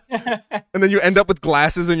 And then you end up with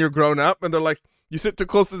glasses and you're grown up, and they're like, you sit too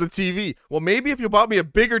close to the TV. Well, maybe if you bought me a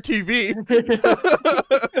bigger TV.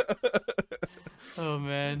 Oh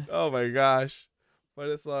man. Oh my gosh. But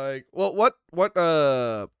it's like, well, what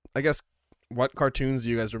I guess what cartoons do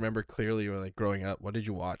you guys remember clearly or like growing up? What did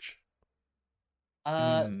you watch?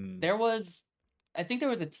 There was, I think there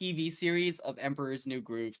was a TV series of Emperor's New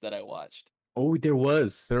Groove that I watched. Oh, there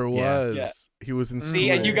was. There Yeah. was. Yeah. He was in school. See,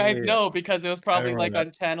 and you guys Yeah. know because it was probably like remember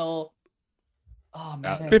on channel. Oh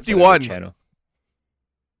man. 51. Channel.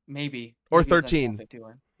 Maybe. Or Maybe it's on 13. Channel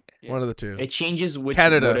 51. Yeah. One of the two. It changes with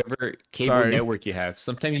Canada. whatever cable Sorry. network you have.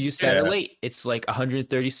 Sometimes you use Yeah. satellite, it's like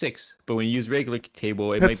 136, but when you use regular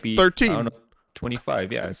cable, it That's might be 13. I don't know,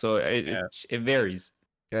 25. Yeah, so Yeah. it varies.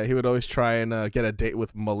 Yeah, he would always try and get a date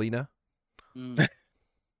with Molina. Mm.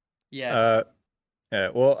 Yes. Yeah,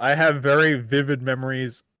 well, I have very vivid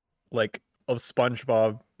memories like of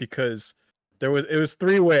SpongeBob because it was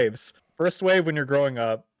 3 waves. First wave when you're growing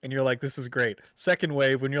up and you're like, this is great. Second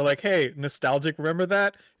wave when you're like, hey, nostalgic, remember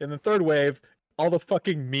that? And the third wave, all the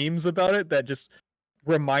fucking memes about it that just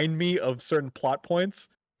remind me of certain plot points.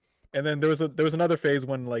 And then there was another phase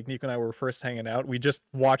when like Nico and I were first hanging out. We just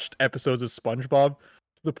watched episodes of SpongeBob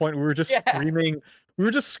to the point where we were just Yeah. screaming. We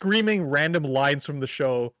were just screaming random lines from the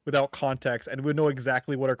show without context, and we'd know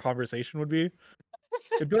exactly what our conversation would be.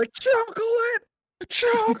 It'd be like chocolate,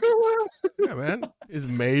 chocolate. Yeah, man. Is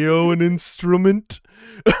mayo an instrument?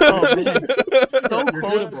 Oh, man. So You're good.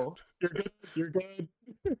 quotable. You're good. You're good.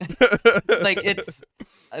 Like it's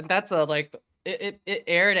that's a like it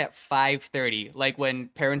aired at 5:30. Like when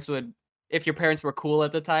parents would, if your parents were cool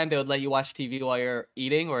at the time, they would let you watch TV while you're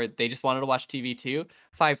eating, or they just wanted to watch TV too.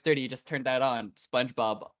 5:30, you just turned that on.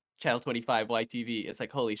 SpongeBob, Channel 25, YTV. It's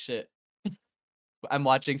like holy shit. I'm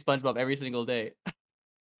watching SpongeBob every single day.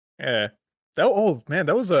 Yeah. Oh man,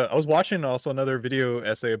 that was I was watching also another video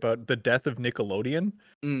essay about the death of Nickelodeon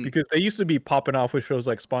Mm. because they used to be popping off with shows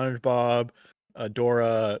like SpongeBob,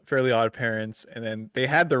 Dora, Fairly Odd Parents, and then they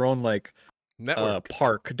had their own like Network.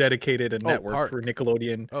 park dedicated a Oh, network for park.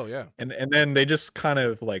 Nickelodeon. Oh yeah. And then they just kind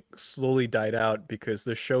of like slowly died out because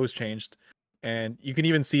the shows changed. And you can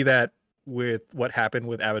even see that with what happened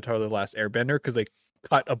with Avatar: The Last Airbender because they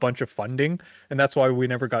cut a bunch of funding, and that's why we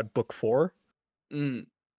never got book 4. Mm.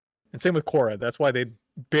 And same with Korra. That's why they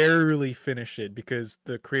barely finished it because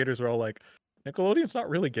the creators were all like, Nickelodeon's not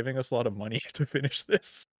really giving us a lot of money to finish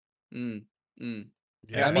this. Mm. Mm.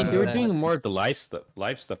 Yeah, I mean they were that- doing more of the live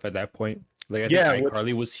stuff at that point. Like I think Yeah, which-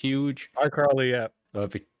 iCarly was huge. iCarly, yeah.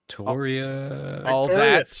 Victoria. All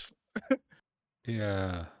Victorious. that. Yeah.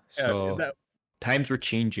 Yeah, So that, times were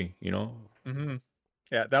changing, you know. mhm.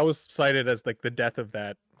 Yeah, that was cited as like the death of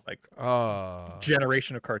that like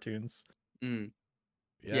generation of cartoons. Mm.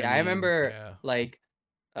 Yeah, I remember yeah. like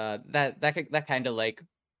that kind of like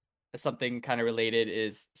something kind of related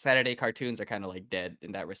is Saturday cartoons are kind of like dead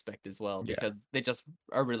in that respect as well Yeah. because they just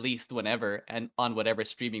are released whenever and on whatever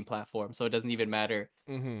streaming platform, so it doesn't even matter.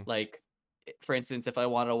 Mm-hmm. Like for instance, if I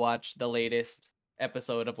want to watch the latest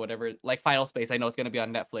episode of whatever, like Final Space, I know it's going to be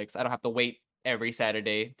on Netflix. I don't have to wait every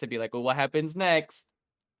Saturday to be like, well, what happens next?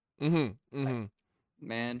 Mm-hmm. Mm-hmm.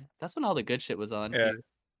 Man, that's when all the good shit was on. Yeah. Too.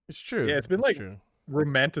 It's true. Yeah, it's been like true.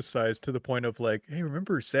 romanticized to the point of like, hey,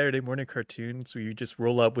 remember Saturday morning cartoons where you just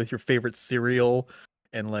roll up with your favorite cereal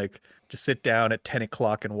and like just sit down at 10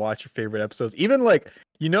 o'clock and watch your favorite episodes? Even like,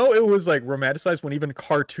 it was like romanticized when even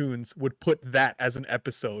cartoons would put that as an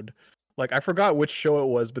episode. Like I forgot which show it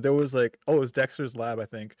was, but there was like, it was Dexter's Lab, I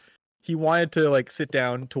think. He wanted to like sit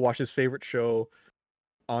down to watch his favorite show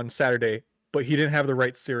on Saturday, but he didn't have the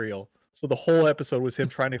right cereal. So the whole episode was him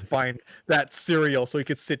trying to find that cereal so he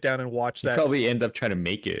could sit down and watch You that. probably end up trying to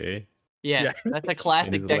make it. Eh? Yes, that's a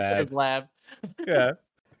classic his Dexter's Lab. Yeah.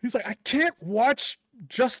 He's like, I can't watch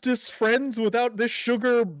Justice Friends without this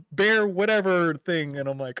sugar bear whatever thing. And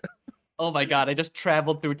I'm like, Oh my god, I just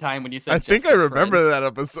traveled through time when you said I think I Justice remember Friends. that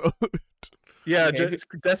episode. yeah, Okay.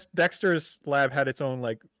 Dexter's Lab had its own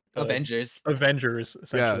like Avengers. Avengers,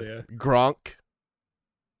 essentially. yeah. Yeah. Gronk.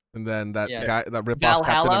 And then that Yeah. guy, that rip off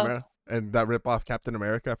Captain Valhalla? America. And that rip off Captain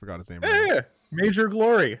America. I forgot his name. Yeah, Major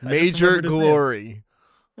Glory. I just Major remembered his name. Glory.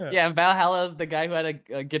 Yeah, and Valhalla is the guy who had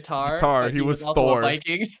a guitar. Guitar, but he was also a Thor.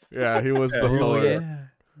 Viking. Yeah, he was Yeah, the he was Thor.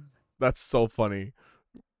 Thor. That's so funny.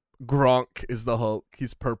 Gronk is the Hulk.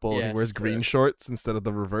 He's purple and he wears Yes. green shorts instead of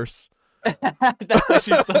the reverse. That's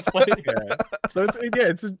actually so funny. Yeah. So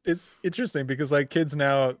it's interesting because like kids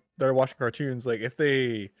now that are watching cartoons, like if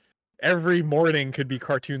they every morning could be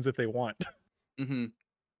cartoons if they want. Mm-hmm.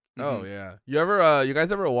 Oh yeah. You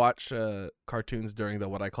guys ever watch cartoons during the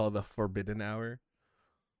what I call the forbidden hour?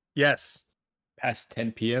 Yes. Past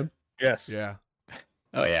 10 p.m. Yes. Yeah.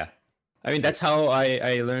 Oh yeah. I mean that's how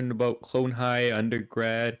I learned about Clone High,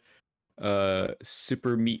 Undergrad,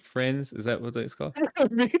 Super Meat Friends. Is that what it's called?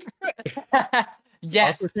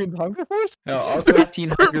 Yes, Aqua Teen Hunger Force? No, Ultra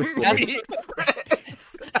Teen Hunger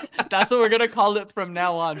Force. that's what we're gonna call it from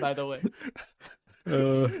now on. By the way,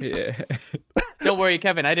 Yeah. don't worry,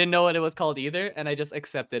 Kevin. I didn't know what it was called either, and I just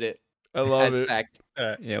accepted it I love as it. fact.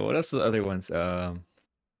 Yeah. What else are the other ones?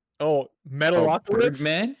 Metalocalypse?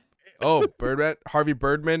 Birdman. Oh, Birdman, Harvey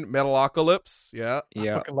Birdman, Metalocalypse. Yeah.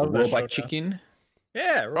 Yeah. fucking love that show now. Robot Chicken.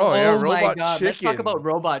 Yeah, Oh, yeah, Oh my Robot god, let's talk Chicken. about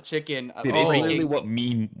Robot Chicken. Dude, Oh. it's Breaking. literally what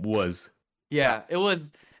meme was. Yeah, it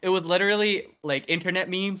was literally like internet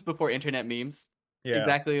memes before internet memes. yeah.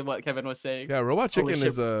 Exactly what Kevin was saying. Yeah, Robot Holy Chicken shit.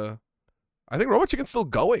 is I think Robot Chicken's still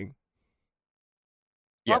going.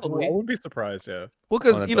 Yeah. I Probably. wouldn't be surprised. Yeah. Well,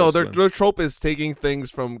 because On you know Adult Swim. their trope is taking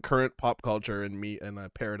things from current pop culture and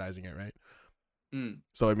parodizing it, right? Mm.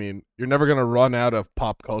 So I mean, you're never gonna run out of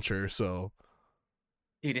pop culture. So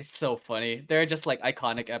Dude, it's so funny. They're just like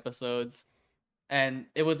iconic episodes. And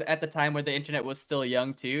it was at the time where the internet was still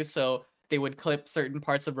young too, so they would clip certain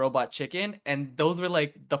parts of Robot Chicken, and those were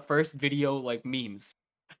like the first video like memes.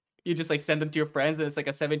 You just like send them to your friends, and it's like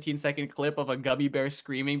a 17-second clip of a gummy bear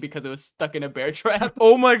screaming because it was stuck in a bear trap.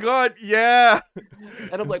 oh my god, yeah.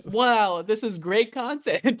 And I'm like, wow, this is great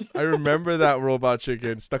content. I remember that Robot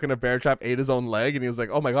Chicken stuck in a bear trap, ate his own leg, and he was like,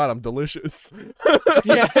 "Oh my god, I'm delicious."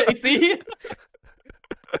 Yeah, see?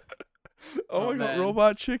 Oh Oh, my god, man.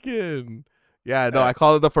 Robot Chicken. Yeah, no, Yeah. I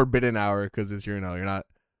call it the forbidden hour because it's you're not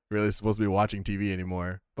really supposed to be watching TV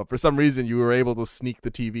anymore. But for some reason, you were able to sneak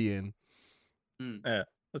the TV in.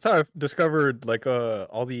 That's how I discovered like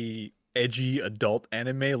all the edgy adult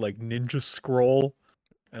anime like Ninja Scroll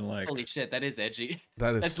and like Holy shit, that is edgy.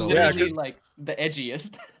 That is That's so Yeah, literally edgy. like the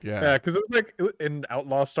edgiest. yeah, because it was like in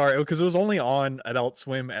Outlaw Star because it was only on Adult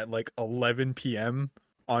Swim at like 11 p.m.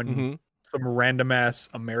 on Mhm. some random ass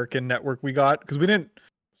American network we got because we didn't.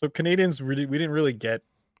 So Canadians we didn't really get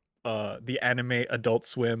the anime Adult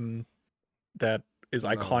Swim that is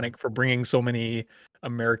No. iconic for bringing so many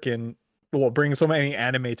bringing so many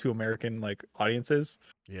anime to American like audiences.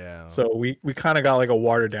 Yeah. So we kind of got like a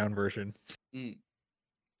watered down version. Mm.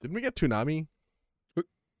 Didn't we get Toonami? I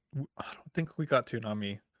don't think we got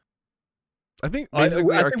Toonami. I think I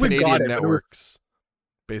basically our think we got Canadian it, but it was- networks.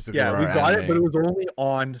 Basically, Yeah, were we our got it, but it anime. was only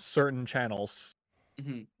on certain channels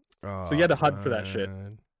Mhm. so you had to hunt for that shit.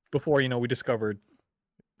 man. before we discovered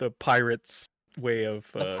the pirates way of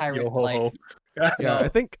The pirate's yo-ho-ho. Yeah, No. I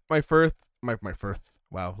think my first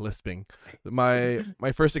wow, lisping. My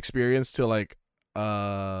first experience to like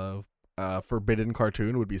forbidden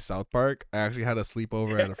cartoon would be South Park. I actually had a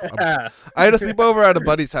sleepover at I had a sleepover at a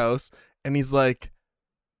buddy's house, and he's like,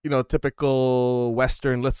 typical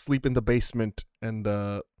Western, let's sleep in the basement and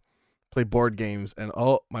play board games. And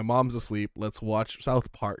oh, my mom's asleep, let's watch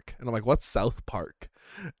South Park. And I'm like, what's South Park?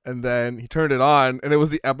 And then he turned it on, and it was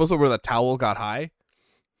the episode where the towel got high.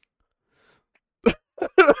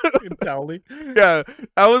 Towley. Yeah,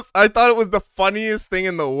 I thought it was the funniest thing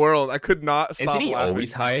in the world. I could not stop Isn't he laughing.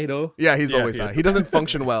 always high though? Yeah, he's Yeah, always he high. is. He doesn't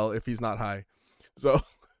function well if he's not high. So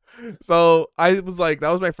I was like, that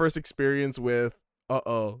was my first experience with,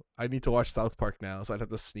 I need to watch South Park now, so I'd have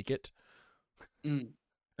to sneak it. Mm.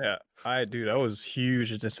 Yeah, I was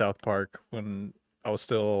huge into South Park when I was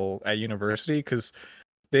still at university because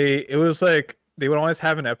it was like they would always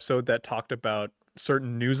have an episode that talked about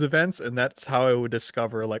certain news events, and that's how I would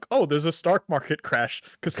discover like, oh, there's a stock market crash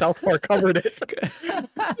because South Park covered it.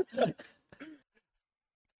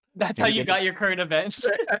 That's how you got your current events.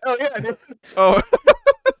 Oh yeah, dude. Oh,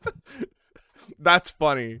 that's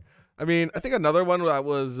funny. I mean, I think another one that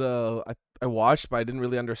was I watched but I didn't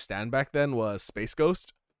really understand back then was Space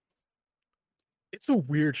Ghost. It's a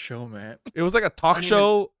weird show, man. It was like a talk don't even-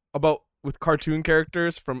 show with cartoon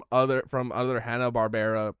characters from other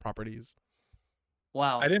Hanna-Barbera properties.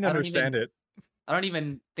 Wow. I didn't understand it. I don't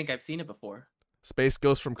even think I've seen it before. Space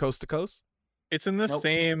Ghost from Coast to Coast. It's in the Nope.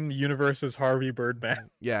 same universe as Harvey Birdman.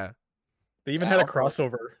 Yeah, They even Yeah, had a also-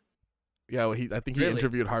 crossover. yeah. Well, I think he Really?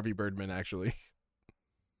 interviewed Harvey Birdman actually.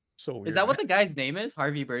 So weird. Is that what man. the guy's name is?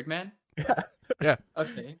 Harvey Birdman? Yeah. Yeah.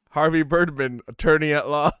 Okay. Harvey Birdman, attorney at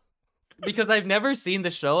law. Because I've never seen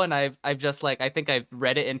the show, and I've just like I think I've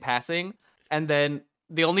read it in passing, and then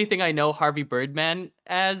the only thing I know Harvey Birdman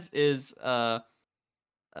as is the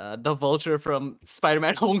Vulture from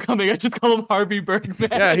Spider-Man: Homecoming. I just call him Harvey Birdman.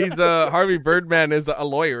 Yeah, he's Harvey Birdman is a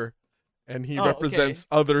lawyer, and he Oh, okay. represents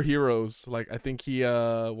other heroes. Like I think he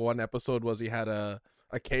one episode was he had a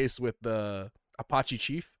case with the Apache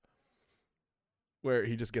Chief, where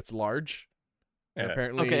he just gets large. And Yeah.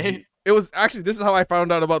 apparently, Okay. it was actually this is how I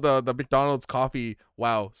found out about the McDonald's coffee.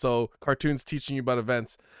 Wow, so cartoons teaching you about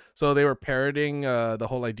events. So they were parroting the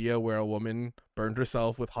whole idea where a woman burned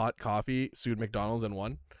herself with hot coffee, sued McDonald's, and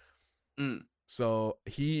won. Mm. So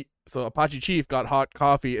Apache Chief got hot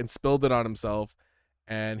coffee and spilled it on himself,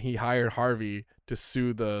 and he hired Harvey to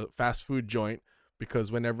sue the fast food joint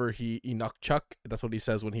because whenever he Inukchuk, that's what he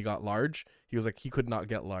says when he got large, he was like he could not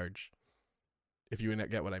get large. If you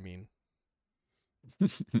get what I mean.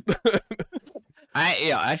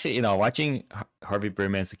 Actually, watching Harvey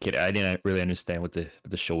Birdman as a kid, I didn't really understand what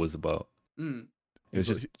the show was about. Mm. It was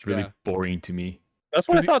He's a- just really yeah. boring to me. That's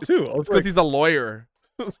what I 'Cause thought too. I was because like, he's a lawyer.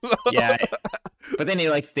 Yeah, but then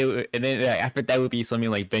and then like, after that would be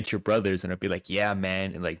something like Venture Brothers, and I'd be like, yeah,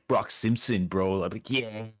 man, and like Brock Simpson, bro. I'd be like,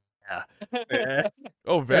 yeah. yeah,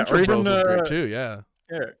 Oh, Venture or Bros even, was great too. Yeah.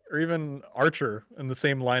 yeah, or even Archer in the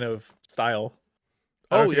same line of style.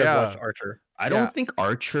 I don't Oh know if you guys yeah. watched Archer. I Yeah. don't think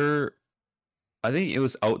Archer. I think it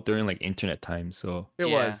was out during like internet time, so It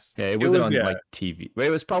Yeah. was. yeah, it wasn't was- on yeah. like TV. Well,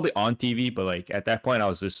 it was probably on TV, but like at that point, I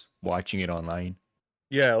was just watching it online.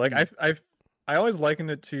 Yeah, like Mm. I always likened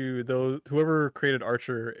it to those whoever created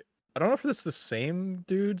Archer. I don't know if it's the same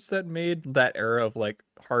dudes that made that era of like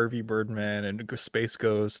Harvey Birdman and Space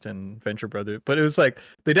Ghost and Venture Brothers, but it was like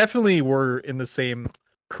they definitely were in the same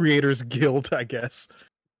creators guild, I guess.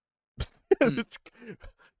 It's-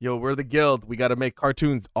 Yo, we're the guild. We got to make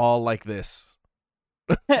cartoons all like this.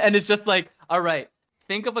 And it's just like, all right,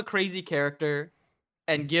 think of a crazy character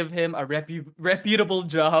and give him a reputable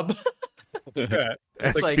job. Yeah,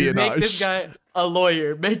 It's like, make this guy a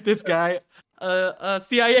lawyer, make this guy a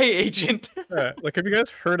CIA agent. yeah. Like, have you guys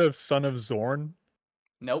heard of Son of Zorn?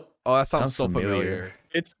 Nope. Oh, that sounds Sounds so familiar.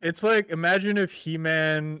 familiar. It's like imagine if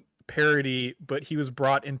He-Man parody, but he was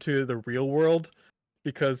brought into the real world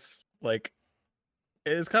because like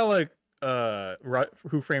it's kind of like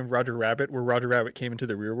Who Framed Roger Rabbit, where Roger Rabbit came into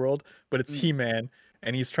the real world, but it's Mm. He-Man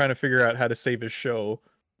and he's trying to figure out how to save his show,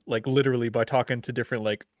 like literally by talking to different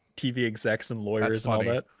like TV execs and lawyers and all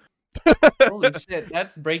funny. that. Holy shit,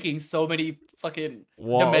 that's breaking so many fucking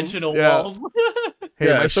Walls, dimensional yeah. walls. Hey,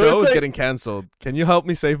 Yeah, my so show it's is like- getting canceled. Can you help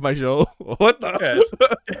me save my show? What the? Yeah,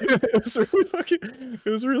 it was really it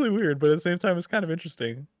was really weird, but at the same time it's kind of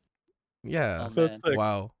interesting. Yeah. Oh, So it's man. like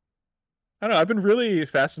Wow. I don't know. I've been really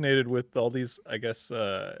fascinated with all these, I guess,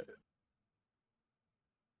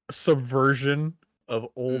 subversion of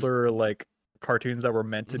older like cartoons that were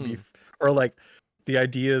meant to be, or like the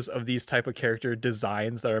ideas of these type of character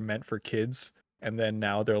designs that are meant for kids, and then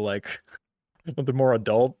now they're like they're more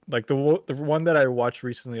adult. Like the one that I watched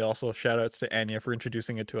recently. Also, shout outs to Anya for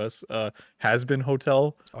introducing it to us. Has Been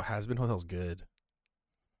Hotel. Oh, Has Been Hotel's good.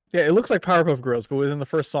 Yeah, it looks like Powerpuff Girls, but within the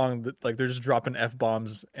first song, like they're just dropping f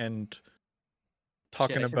bombs and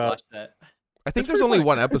talking Shit, I should about. watch that. I think It's there's pretty only funny.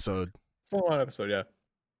 one episode. Full on episode, yeah.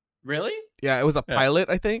 Really? Yeah, it was a Yeah. pilot,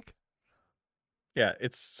 I think. Yeah,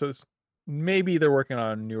 maybe they're working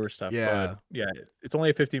on newer stuff. Yeah. But yeah, it's only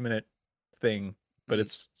a 50-minute thing, but Mm.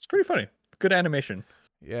 it's pretty funny. Good animation.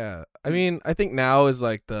 Yeah. I mean, I think now is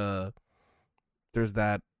like there's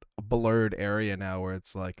that blurred area now where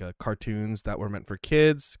it's like cartoons that were meant for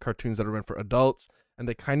kids, cartoons that are meant for adults, and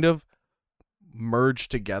they kind of merge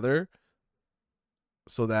together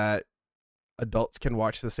so that adults can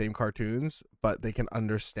watch the same cartoons, but they can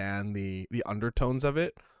understand the undertones of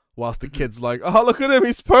it, whilst the Mhm. kids like, oh, look at him,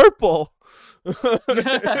 he's purple.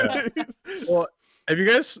 Well, have you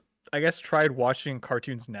guys, I guess, tried watching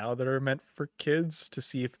cartoons now that are meant for kids to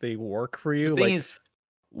see if they work for you? The thing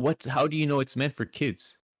Like, is, how do you know it's meant for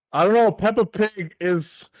kids? I don't know. Peppa Pig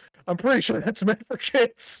is. I'm pretty sure that's meant for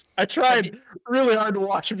kids. I tried really hard to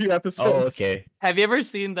watch a few episodes. Oh, okay. Have you ever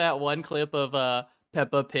seen that one clip of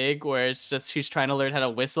Peppa Pig where it's just she's trying to learn how to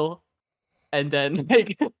whistle, and then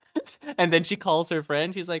like, and then she calls her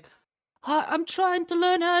friend. She's like, "Hi, I'm trying to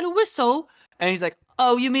learn how to whistle," and he's like,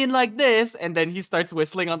 "Oh, you mean like this?" And then he starts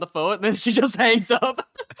whistling on the phone, and then she just hangs up.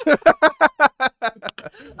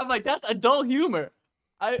 I'm like, that's adult humor.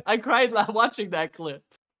 I cried watching that clip.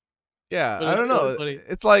 Yeah, But I it's don't so know. funny.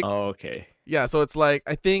 It's like, Oh, okay. yeah, so it's like,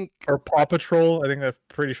 I think, Or Paw Patrol. I think I'm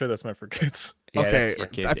pretty sure that's meant for kids. Yeah, okay, that's for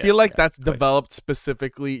kids, I yeah, feel like yeah, that's quite. developed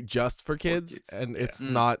specifically just for kids, kids, and yeah. it's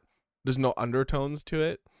Mm. not, there's no undertones to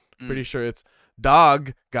it. Mm. Pretty sure it's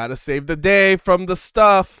dog, gotta save the day from the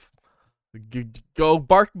stuff. Go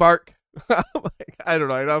bark, bark. Like, I don't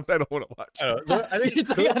know. I don't want to watch. I don't know. I think It's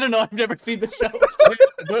like, I don't know. I've never seen the show.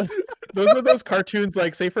 those are those cartoons.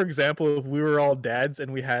 Like, say for example, if we were all dads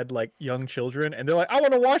and we had like young children, and they're like, "I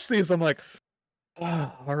want to watch these," I'm like,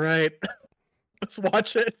 "Oh, all right, let's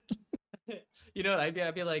watch it." You know what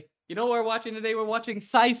I'd be like, you know what we're watching today? We're watching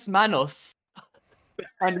Seis Manos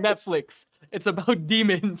on Netflix. It's about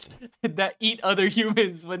demons that eat other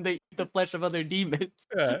humans when they eat the flesh of other demons.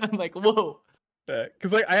 Yeah. I'm like, whoa.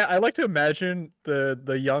 Because like I like to imagine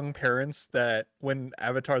the young parents that when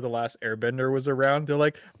Avatar: The Last Airbender was around, they're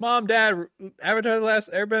like, "Mom, Dad, Avatar: The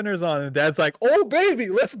Last Airbender's on," and Dad's like, "Oh baby,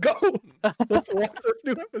 let's go, let's watch this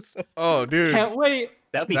new episode." Oh, dude, Can't wait.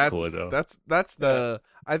 That'd be that's cool though. that's the.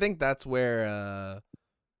 I think that's where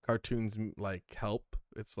cartoons like help.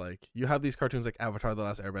 It's like you have these cartoons like Avatar: The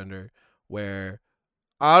Last Airbender, where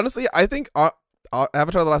honestly, I think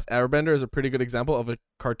Avatar: The Last Airbender is a pretty good example of a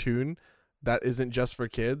cartoon that isn't just for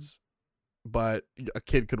kids, but a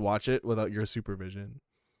kid could watch it without your supervision.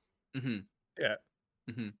 Mm-hmm. Yeah.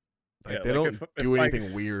 Mm-hmm. Like Yeah, they like don't if do my-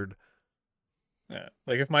 anything weird. Yeah.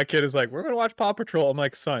 Like if my kid is like, we're gonna watch Paw Patrol, I'm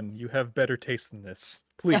like, son, you have better taste than this.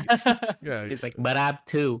 Please. Yeah, It's like, but I'm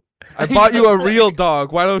too. I bought you a real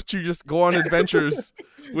dog. Why don't you just go on adventures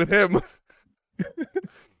with him?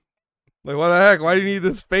 Like, what the heck? Why do you need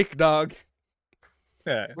this fake dog?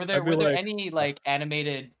 Yeah. Were I'd there be were there like, any like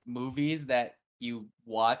animated movies that you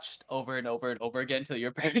watched over and over and over again until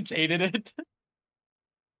your parents hated it?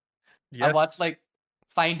 I watched yes. like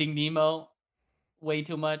Finding Nemo way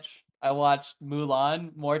too much. I watched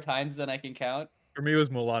Mulan more times than I can count. For me it was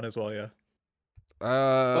Mulan as well, yeah.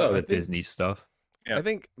 Well, I the think, Disney stuff. Yeah. I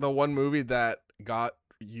think the one movie that got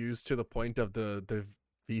used to the point of the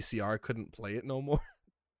VCR couldn't play it no more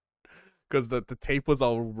because the tape was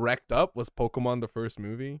all wrecked up was Pokemon the first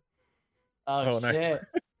movie. Oh, Oh, nice. shit!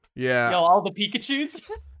 Yeah, Yo, all the Pikachu's.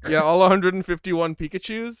 yeah, all 151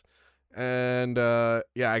 Pikachus, and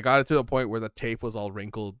yeah, I got it to the point where the tape was all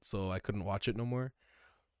wrinkled, so I couldn't watch it no more.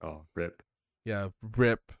 Oh, rip. Yeah,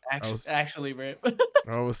 rip. Actually, rip.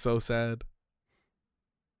 I was so sad.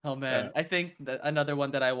 Oh man, I think another one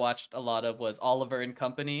that I watched a lot of was Oliver and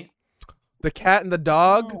Company The Cat and the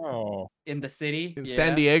Dog Oh. in the City in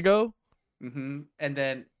San Diego. Mm-hmm. And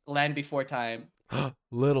then Land Before Time,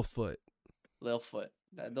 Littlefoot. Littlefoot.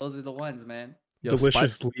 Those are the ones, man. Yo,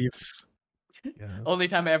 Delicious leaves. Yeah. Only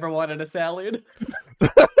time I ever wanted a salad.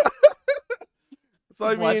 So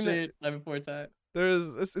I Watch mean, it Land Before Time.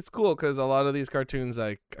 it's cool because a lot of these cartoons,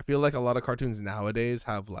 like I feel like a lot of cartoons nowadays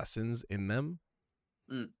have lessons in them.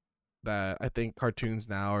 Mm. That I think cartoons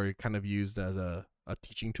now are kind of used as a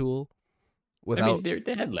teaching tool. I Without, mean,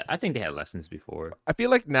 they had. I think they had lessons before. I feel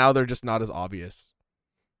like now they're just not as obvious.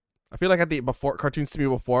 I feel like at the before cartoons to me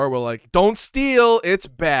before were like, "Don't steal, it's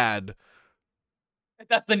bad."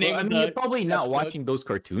 That's the name Well, I of mean, the you're probably not episode. watching those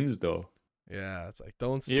cartoons though. Yeah, it's like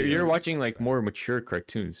don't steal. You're watching it's like bad. more mature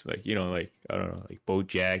cartoons, like like I don't know, like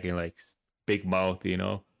BoJack and like Big Mouth.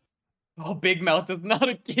 Oh, Big Mouth is not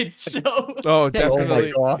a kids show. Oh, Oh my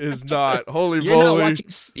definitely God. is not. Holy You're not moly! watching.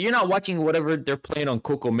 You're not watching whatever they're playing on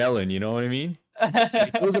Coco Melon. You know what I mean?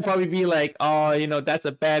 Those would probably be like, oh, that's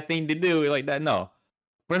a bad thing to do, like that. No,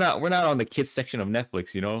 we're not on the kids section of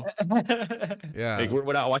Netflix. Yeah, Like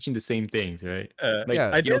we're not watching the same things, right? Like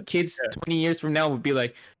Yeah, I did. kids yeah. 20 years from now would be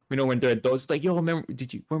like, when they're adults, it's like, yo,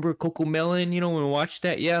 did you remember Coco Melon? When we watched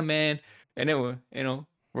that, yeah, man. And then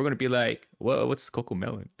we're gonna be like, what's Coco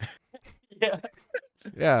Melon? Yeah.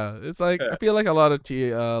 yeah. It's like I Yeah. feel like a lot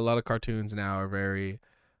of cartoons now are very,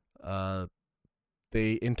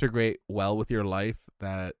 they integrate well with your life.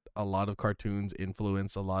 That a lot of cartoons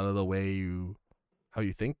influence a lot of the way how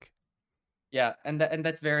you think. Yeah, and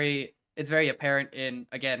that's it's very apparent in,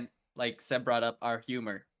 again, like Seb brought up, our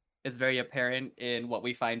humor. It's very apparent in what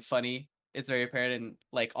we find funny. It's very apparent in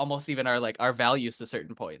like almost even our values to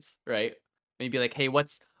certain points, right? Maybe like, hey,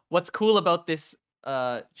 what's cool about this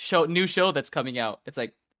new show that's coming out? It's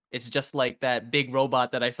like it's just like that big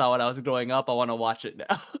robot that I saw when I was growing up. I want to watch it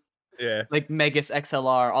now. Yeah. Like Megas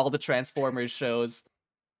XLR, all the Transformers shows.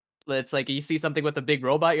 It's like you see something with a big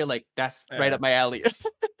robot, you're like, that's right Yeah. up my alley.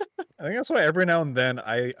 I think that's why every now and then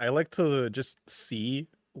I like to just see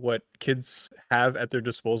what kids have at their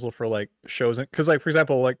disposal for like shows, because like for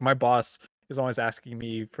example, like my boss is always asking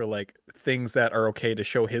me for like things that are okay to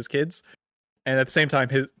show his kids, and at the same time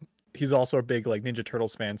he's also a big like Ninja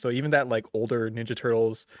Turtles fan, so even that like older Ninja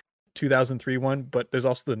Turtles 2003 one, but there's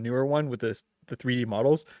also the newer one with the 3D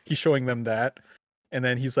models, he's showing them that, and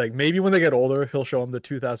then he's like maybe when they get older he'll show them the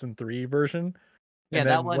 2003 version. Yeah, And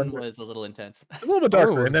that then one when was a little intense. a little bit Oh, it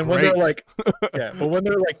darker, was and then when they're great. like yeah, but when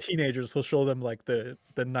they're like teenagers he'll show them like the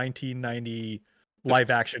 1990 live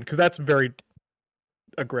action, because that's very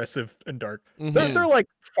aggressive and dark. Mhm. They're like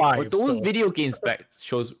But 5, those so video games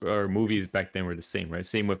shows or movies back then were the same, right?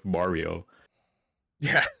 Same with Mario.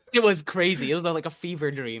 yeah. It was crazy. It was like a fever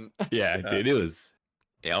dream. Yeah, Yeah. dude, it was.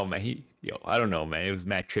 Oh man, I don't know, man. It was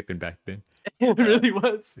mad tripping back then. It really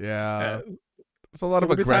was. Yeah, it's a lot So of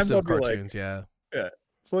there'll be times aggressive I'll be like- cartoons. Yeah,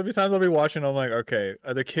 So there'll be times I'll be watching, I'm like, okay,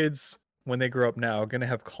 are the kids when they grow up now gonna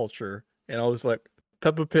have culture? And I was like,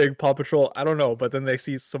 Peppa Pig, Paw Patrol, I don't know, but then they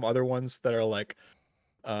see some other ones that are like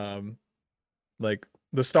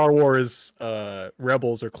the Star Wars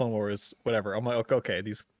Rebels or Clone Wars, whatever. I'm like, okay,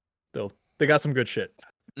 they got some good shit.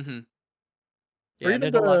 Mm-hmm. Or Yeah, even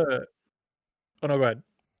there's a lot. Oh no, go ahead.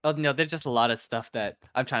 Oh no, there's just a lot of stuff that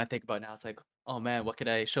I'm trying to think about now. It's like, oh man, what could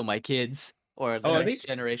I show my kids or the Oh, I next think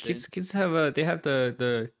generation? Kids have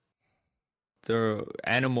the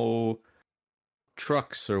animal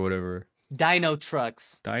trucks or whatever. Dino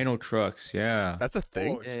Trucks. Dino Trucks. Yeah. That's a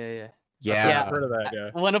thing. Oh, Yeah, yeah, yeah. Yeah. I've heard of that. Yeah.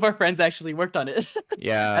 One of our friends actually worked on it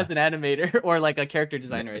Yeah. as an animator or like a character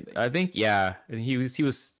designer, I think. I think yeah. And he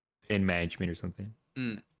was in management or something.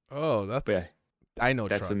 Oh, But that's Dino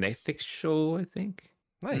That's Trucks. a Netflix show, I think.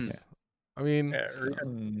 Nice. I mean, Yeah, or So-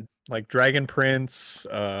 even like Dragon Prince.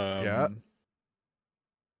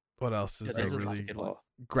 what else Yeah, is there's there a lot of really? good ones.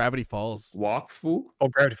 Gravity Falls. Wakfu. Oh,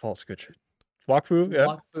 Gravity Falls, good shit. Wakfu, yeah.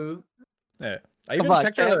 Wakfu. Yeah. I Come even on,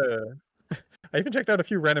 checked out I even checked out a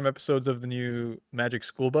few random episodes of the new Magic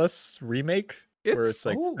School Bus remake, where it's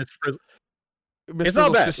like Oh. it's for Miss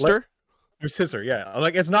not Frizzle's bad. sister. your sister, yeah.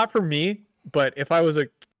 Like it's not for me, but if I was a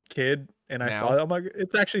kid and I Now? saw it, I'm like,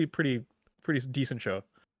 it's actually pretty decent show.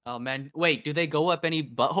 Oh man, wait, do they go up any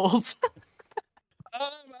buttholes?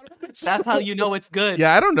 That's how you know it's good.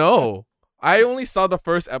 Yeah, I don't know. I only saw the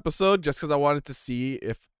first episode just because I wanted to see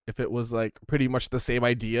if it was like pretty much the same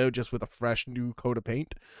idea, just with a fresh new coat of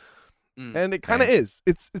paint. Mm. And it kind of Nice.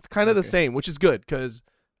 is. It's kind of the Okay. same, which is good because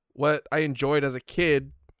what I enjoyed as a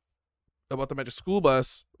kid about the Magic School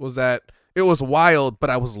Bus was that it was wild, but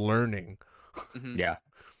I was learning. Mhm. Yeah.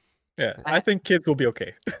 Yeah, I think kids will be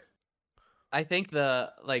okay. I think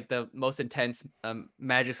the most intense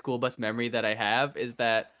Magic School Bus memory that I have is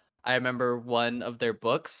that I remember one of their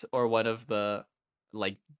books or one of the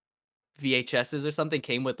like VHSs or something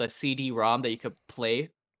came with a CD-ROM that you could play.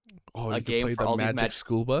 Oh, A you could game play for the all these Magic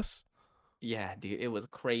School Bus. Yeah, dude, it was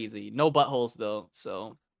crazy. No buttholes though,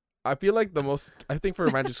 so I feel like I think for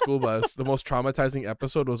Magic School Bus, the most traumatizing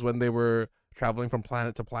episode was when they were traveling from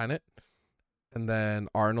planet to planet, and then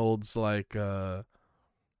Arnold's like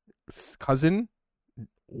cousin,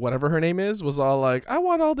 whatever her name is, was all like, "I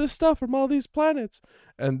want all this stuff from all these planets,"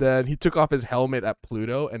 and then he took off his helmet at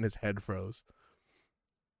Pluto, and his head froze.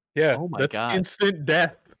 Yeah, Oh my that's God. instant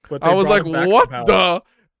death. But I they was brought like, him back "What somehow. the?" No,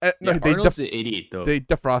 Yeah, they Arnold's an idiot though. they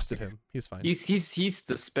defrosted him. He's fine. He's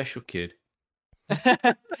the special kid.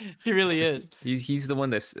 he really is. He's the one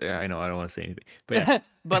that's I know I don't want to say anything, but yeah.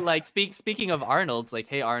 But like speaking of Arnold's, like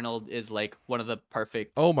Hey Arnold is like one of the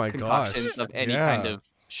perfect Oh my gosh! concoctions of any kind Yeah. of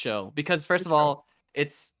show because first of all,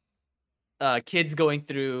 it's kids going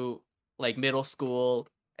through like middle school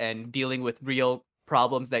and dealing with real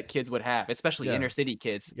problems that kids would have, especially Yeah. inner city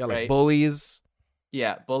kids, Yeah, like right? bullies.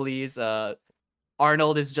 Yeah, bullies.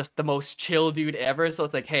 Arnold is just the most chill dude ever, so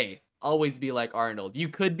it's like, hey, always be like Arnold. You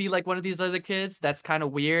could be like one of these other kids that's kind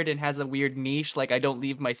of weird and has a weird niche, like I don't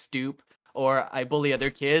leave my stoop or I bully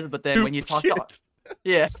other kids, but then when you talk to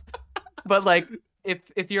yeah. But like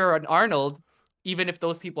if you're an Arnold, even if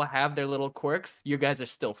those people have their little quirks, you guys are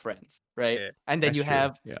still friends, right? Yeah, and then That's you true,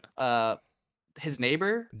 have yeah. his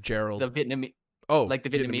neighbor, Gerald. the Vietnamese oh, like the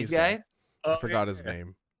Vietnamese guy. I Oh, forgot yeah, his yeah.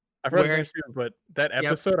 name. I forgot his where- name too, but that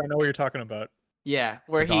episode, I know what you're talking about. Yeah,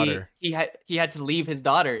 where daughter. he had to leave his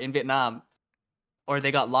daughter in Vietnam, or they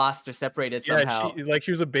got lost or separated somehow. Yeah, she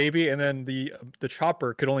was a baby, and then the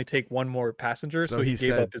chopper could only take one more passenger, so he gave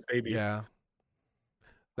said- up his baby. Yeah.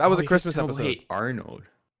 That was Oh, a you Christmas tell me episode. hate Arnold.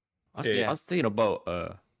 Yeah. I was thinking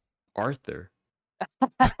about Arthur.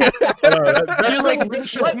 That's You're like,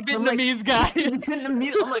 so- what Vietnamese guy?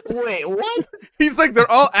 I'm like, wait, what? He's like, they're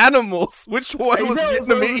all animals. Which one I was know,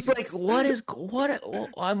 so Vietnamese? it's like, what? Oh,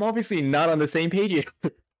 I'm obviously not on the same page here.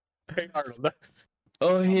 Hey, Arnold,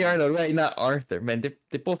 Oh, hey Arnold, right? Not Arthur, man.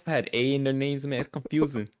 They both had A in their names, man. It's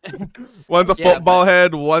confusing. One's a Yeah, football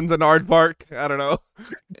head, one's an aardvark. I don't know.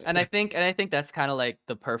 and I think that's kind of like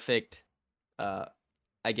the perfect,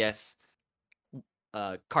 I guess,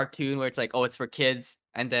 cartoon where it's like, oh, it's for kids,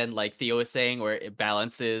 and then like Theo was saying, where it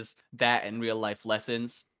balances that and real life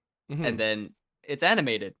lessons, Mhm. and then it's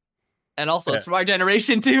animated, and also it's Yeah. from our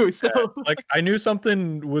generation too. So like I knew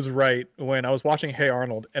something was right when I was watching Hey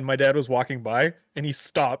Arnold, and my dad was walking by, and he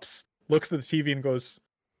stops, looks at the TV, and goes,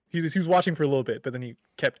 he was watching for a little bit, but then he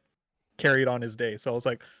carried on his day. So I was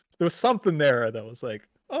like, there was something there that was like,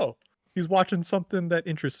 oh, he's watching something that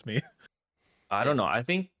interests me. I don't know. I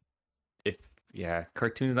think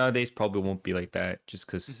cartoons nowadays probably won't be like that just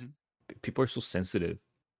because Mhm. people are so sensitive.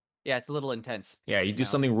 yeah, it's a little intense. Yeah, you do No.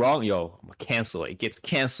 something wrong, yo, I'm gonna cancel it. It gets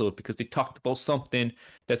canceled because they talked about something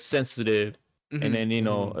that's sensitive, Mhm. and then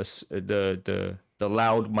Mhm. the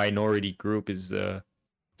loud minority group is that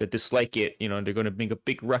dislike it. You know, they're gonna make a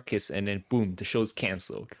big ruckus, and then boom, the show's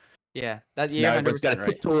canceled. Yeah, that So you're now everyone's 100% got to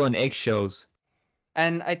right. tiptoe on eggshells.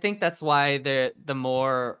 And I think that's why the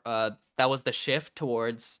more that was the shift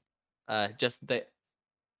towards just the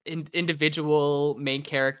individual main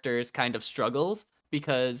characters kind of struggles,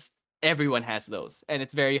 because everyone has those, and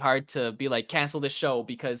it's very hard to be like, cancel this show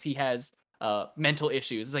because he has mental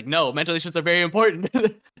issues. It's like, no, mental issues are very important.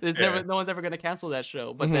 There's Yeah. no one's ever gonna cancel that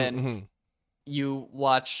show. But Mhm, then mhm. you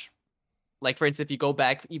watch, like for instance, if you go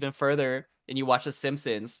back even further and you watch The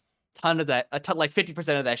Simpsons, like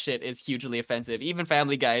 50% of that shit is hugely offensive. Even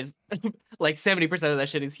Family Guy's like 70% of that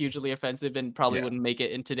shit is hugely offensive and probably Yeah. wouldn't make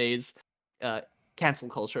it in today's cancel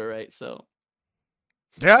culture, right? So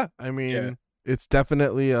Yeah, I mean, it's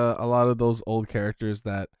definitely a lot of those old characters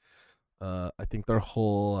that I think their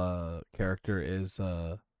whole character is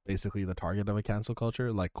basically the target of a cancel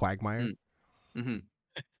culture, like Quagmire. hmm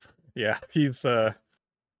Yeah, he's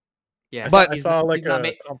yeah, But- I saw like he's not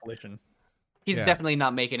a compilation. he's Yeah. definitely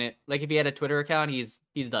not making it. Like if he had a Twitter account, he's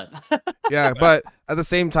done. Yeah, but at the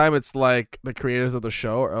same time, it's like the creators of the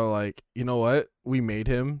show are like, you know what? We made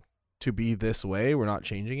him to be this way. We're not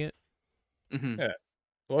changing it. hmm Yeah.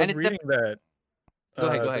 Well, I And was it's reading that. Go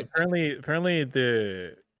ahead. Apparently,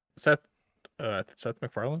 the Seth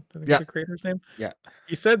MacFarlane, I think Yeah. is the creator's name. Yeah.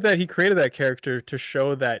 He said that he created that character to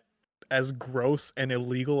show that as gross and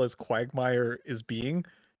illegal as Quagmire is being,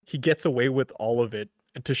 he gets away with all of it,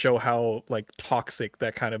 and to show how like toxic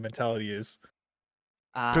that kind of mentality is.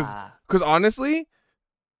 Because honestly,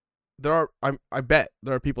 I bet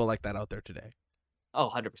there are people like that out there today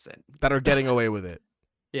 100%. that are getting away with it.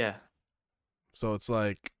 Yeah. So it's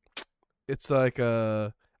like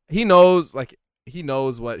he knows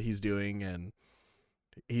what he's doing and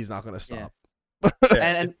he's not gonna stop.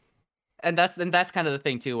 Yeah, And that's kind of the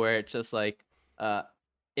thing too, where it's just like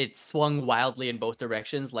it swung wildly in both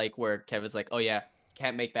directions, like where Kevin's like, oh yeah,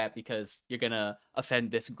 can't make that because you're gonna offend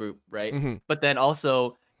this group, right? Mhm. But then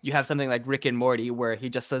also you have something like Rick and Morty where he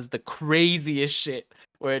just says the craziest shit,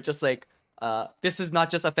 where it's just like this is not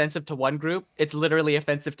just offensive to one group, it's literally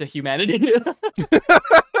offensive to humanity.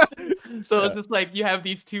 So it's just like you have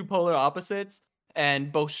these two polar opposites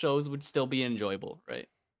and both shows would still be enjoyable, right?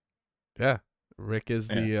 Yeah, Rick is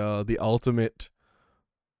the ultimate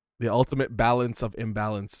balance of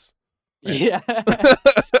imbalance. Yeah.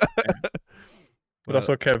 but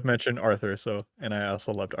also Kev mentioned Arthur, and I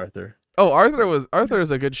also loved Arthur. Oh, Arthur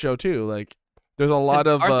is a good show too. Like, there's a lot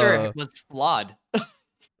of Arthur was flawed.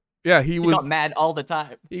 yeah, He got mad all the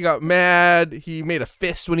time. He got mad. He made a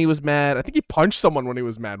fist when he was mad. I think he punched someone when he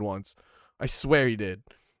was mad once. I swear he did.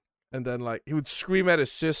 And then like he would scream at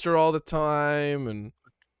his sister all the time and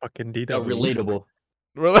Fucking Oh, DW.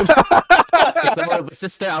 relatable.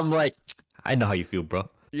 Sister, I'm like, I know how you feel, bro.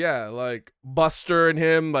 yeah, like Buster and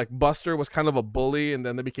him. Like Buster was kind of a bully, and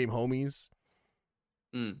then they became homies.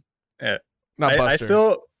 Mm. Yeah. Not I Buster.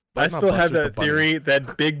 still Not have Buster's the that bunny. theory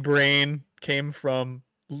that Big Brain came from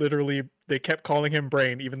literally they kept calling him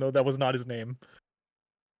Brain even though that was not his name.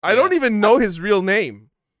 I don't even know his real name.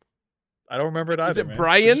 I don't remember it Is either. it man.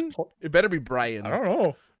 Brian? It better be Brian. I don't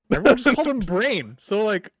know. Everyone just called him Brain. So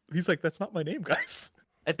like he's like, that's not my name, guys.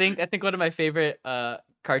 I think one of my favorite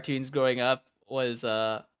cartoons growing up was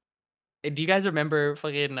do you guys remember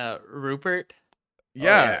fucking Rupert?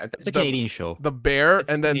 Yeah, That's a Canadian show. the bear It's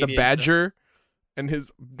a and then the Canadian show. badger and his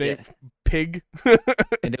name, pig.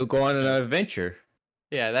 And they'll go on an adventure.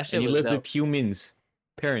 Yeah, that shit And he was lived dope. with humans,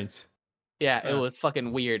 parents. Yeah, it Uh, was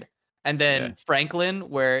fucking weird. And then Yeah. Franklin,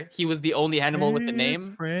 where he was the only animal with the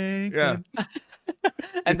name. Yeah.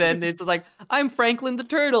 And then it's just like, I'm Franklin the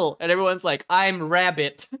turtle. And everyone's like, I'm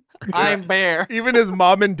rabbit. I'm bear. Even his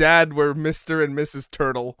mom and dad were Mr. and Mrs.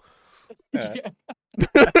 Turtle. Yeah.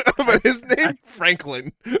 But his name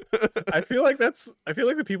Franklin. I feel like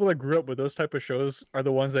the people that grew up with those type of shows are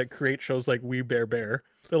the ones that create shows like We Bear Bear.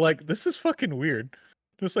 They're like, this is fucking weird.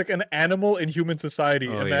 Just like an animal in human society.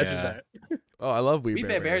 Oh, Imagine yeah. that. Oh, I love We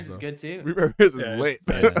Bear Bears is good too. We Bear Bears is Yeah, lit.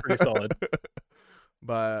 it's pretty solid.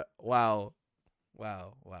 But wow.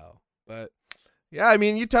 But yeah, I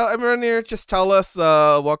mean, everyone here, just tell us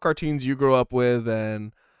what cartoons you grew up with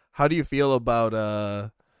and how do you feel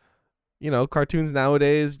about cartoons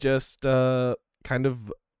nowadays just kind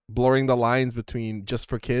of blurring the lines between just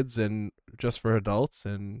for kids and just for adults,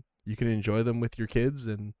 and you can enjoy them with your kids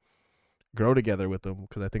and grow together with them,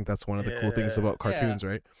 because I think that's one of the cool things Yeah. about cartoons,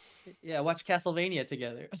 right? Yeah, watch Castlevania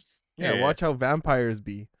together. Yeah, Yeah. watch how vampires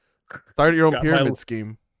be. Start your own Got my- pyramid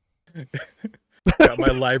scheme. Got my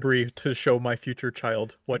library to show my future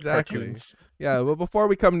child what Exactly. cartoons. Yeah, but before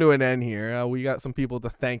we come to an end here, we got some people to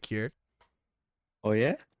thank here. Oh,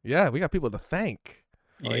 yeah? Yeah, we got people to thank.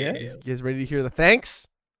 Oh, yeah? You guys ready to hear the thanks?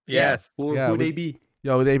 Yes. Who, Yeah, who we- they be?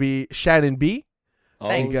 Yo, they be Shannon B,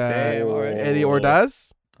 Thanks. we got damn, all right. Eddie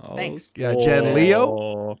Ordaz, Oh, Thanks. yeah, Jen Leo,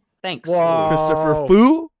 Whoa. Thanks. Wow. Christopher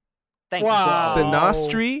Fu, Thanks. Wow.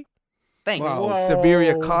 Sinastri, Thanks. Wow.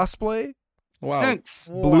 Severia Whoa. Cosplay, Wow. Thanks.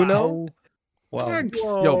 Bluno. Wow. Thanks.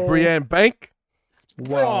 yo, Brienne Bank,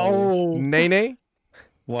 Wow. Nene,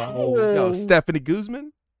 Wow. yo, Stephanie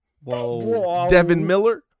Guzman, Wow. Wow. Devin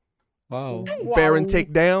Miller, Wow. Baron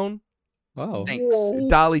Takedown, Wow. Thanks.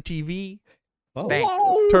 Dolly TV, Wow. Thanks.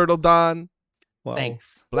 Turtle Don, Wow.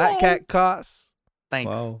 Thanks. Black Cat Cost, Thanks.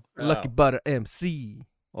 Wow. Lucky Butter MC,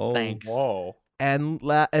 Oh. Thanks. Whoa. and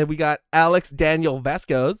we got Alex Daniel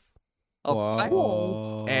Vasquez Oh,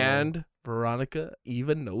 Wow. and Veronica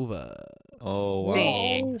Ivanova. Oh wow.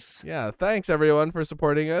 Thanks. Yeah, thanks everyone for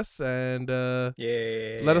supporting us, and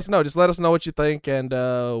Yeah. let us know. Just let us know what you think and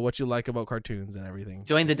what you like about cartoons and everything.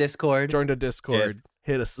 Join the Discord. Join the Discord. Yes.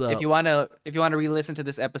 Hit us up. If you wanna re-listen to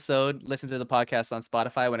this episode, listen to the podcast on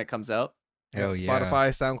Spotify when it comes out. Hell yeah. Spotify,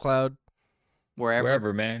 SoundCloud,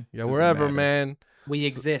 Wherever, man. yeah, Doesn't wherever, matter. man. we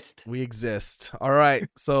exist. We exist. All right.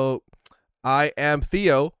 So I am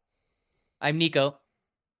Theo. I'm Nico.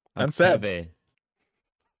 I'm Seb. Kevin.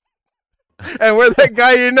 And we're that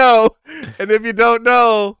guy you know. And if you don't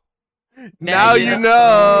know, now you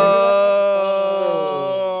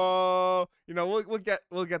know. You know, we'll get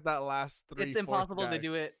that last 3. It's impossible to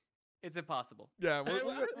do it. It's impossible. Yeah, We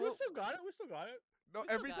we'll still got it. We still got it. no, we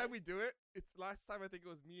still every got time it. we do it, it's last time I think it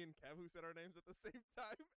was me and Kev who said our names at the same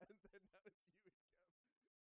time, and then now it's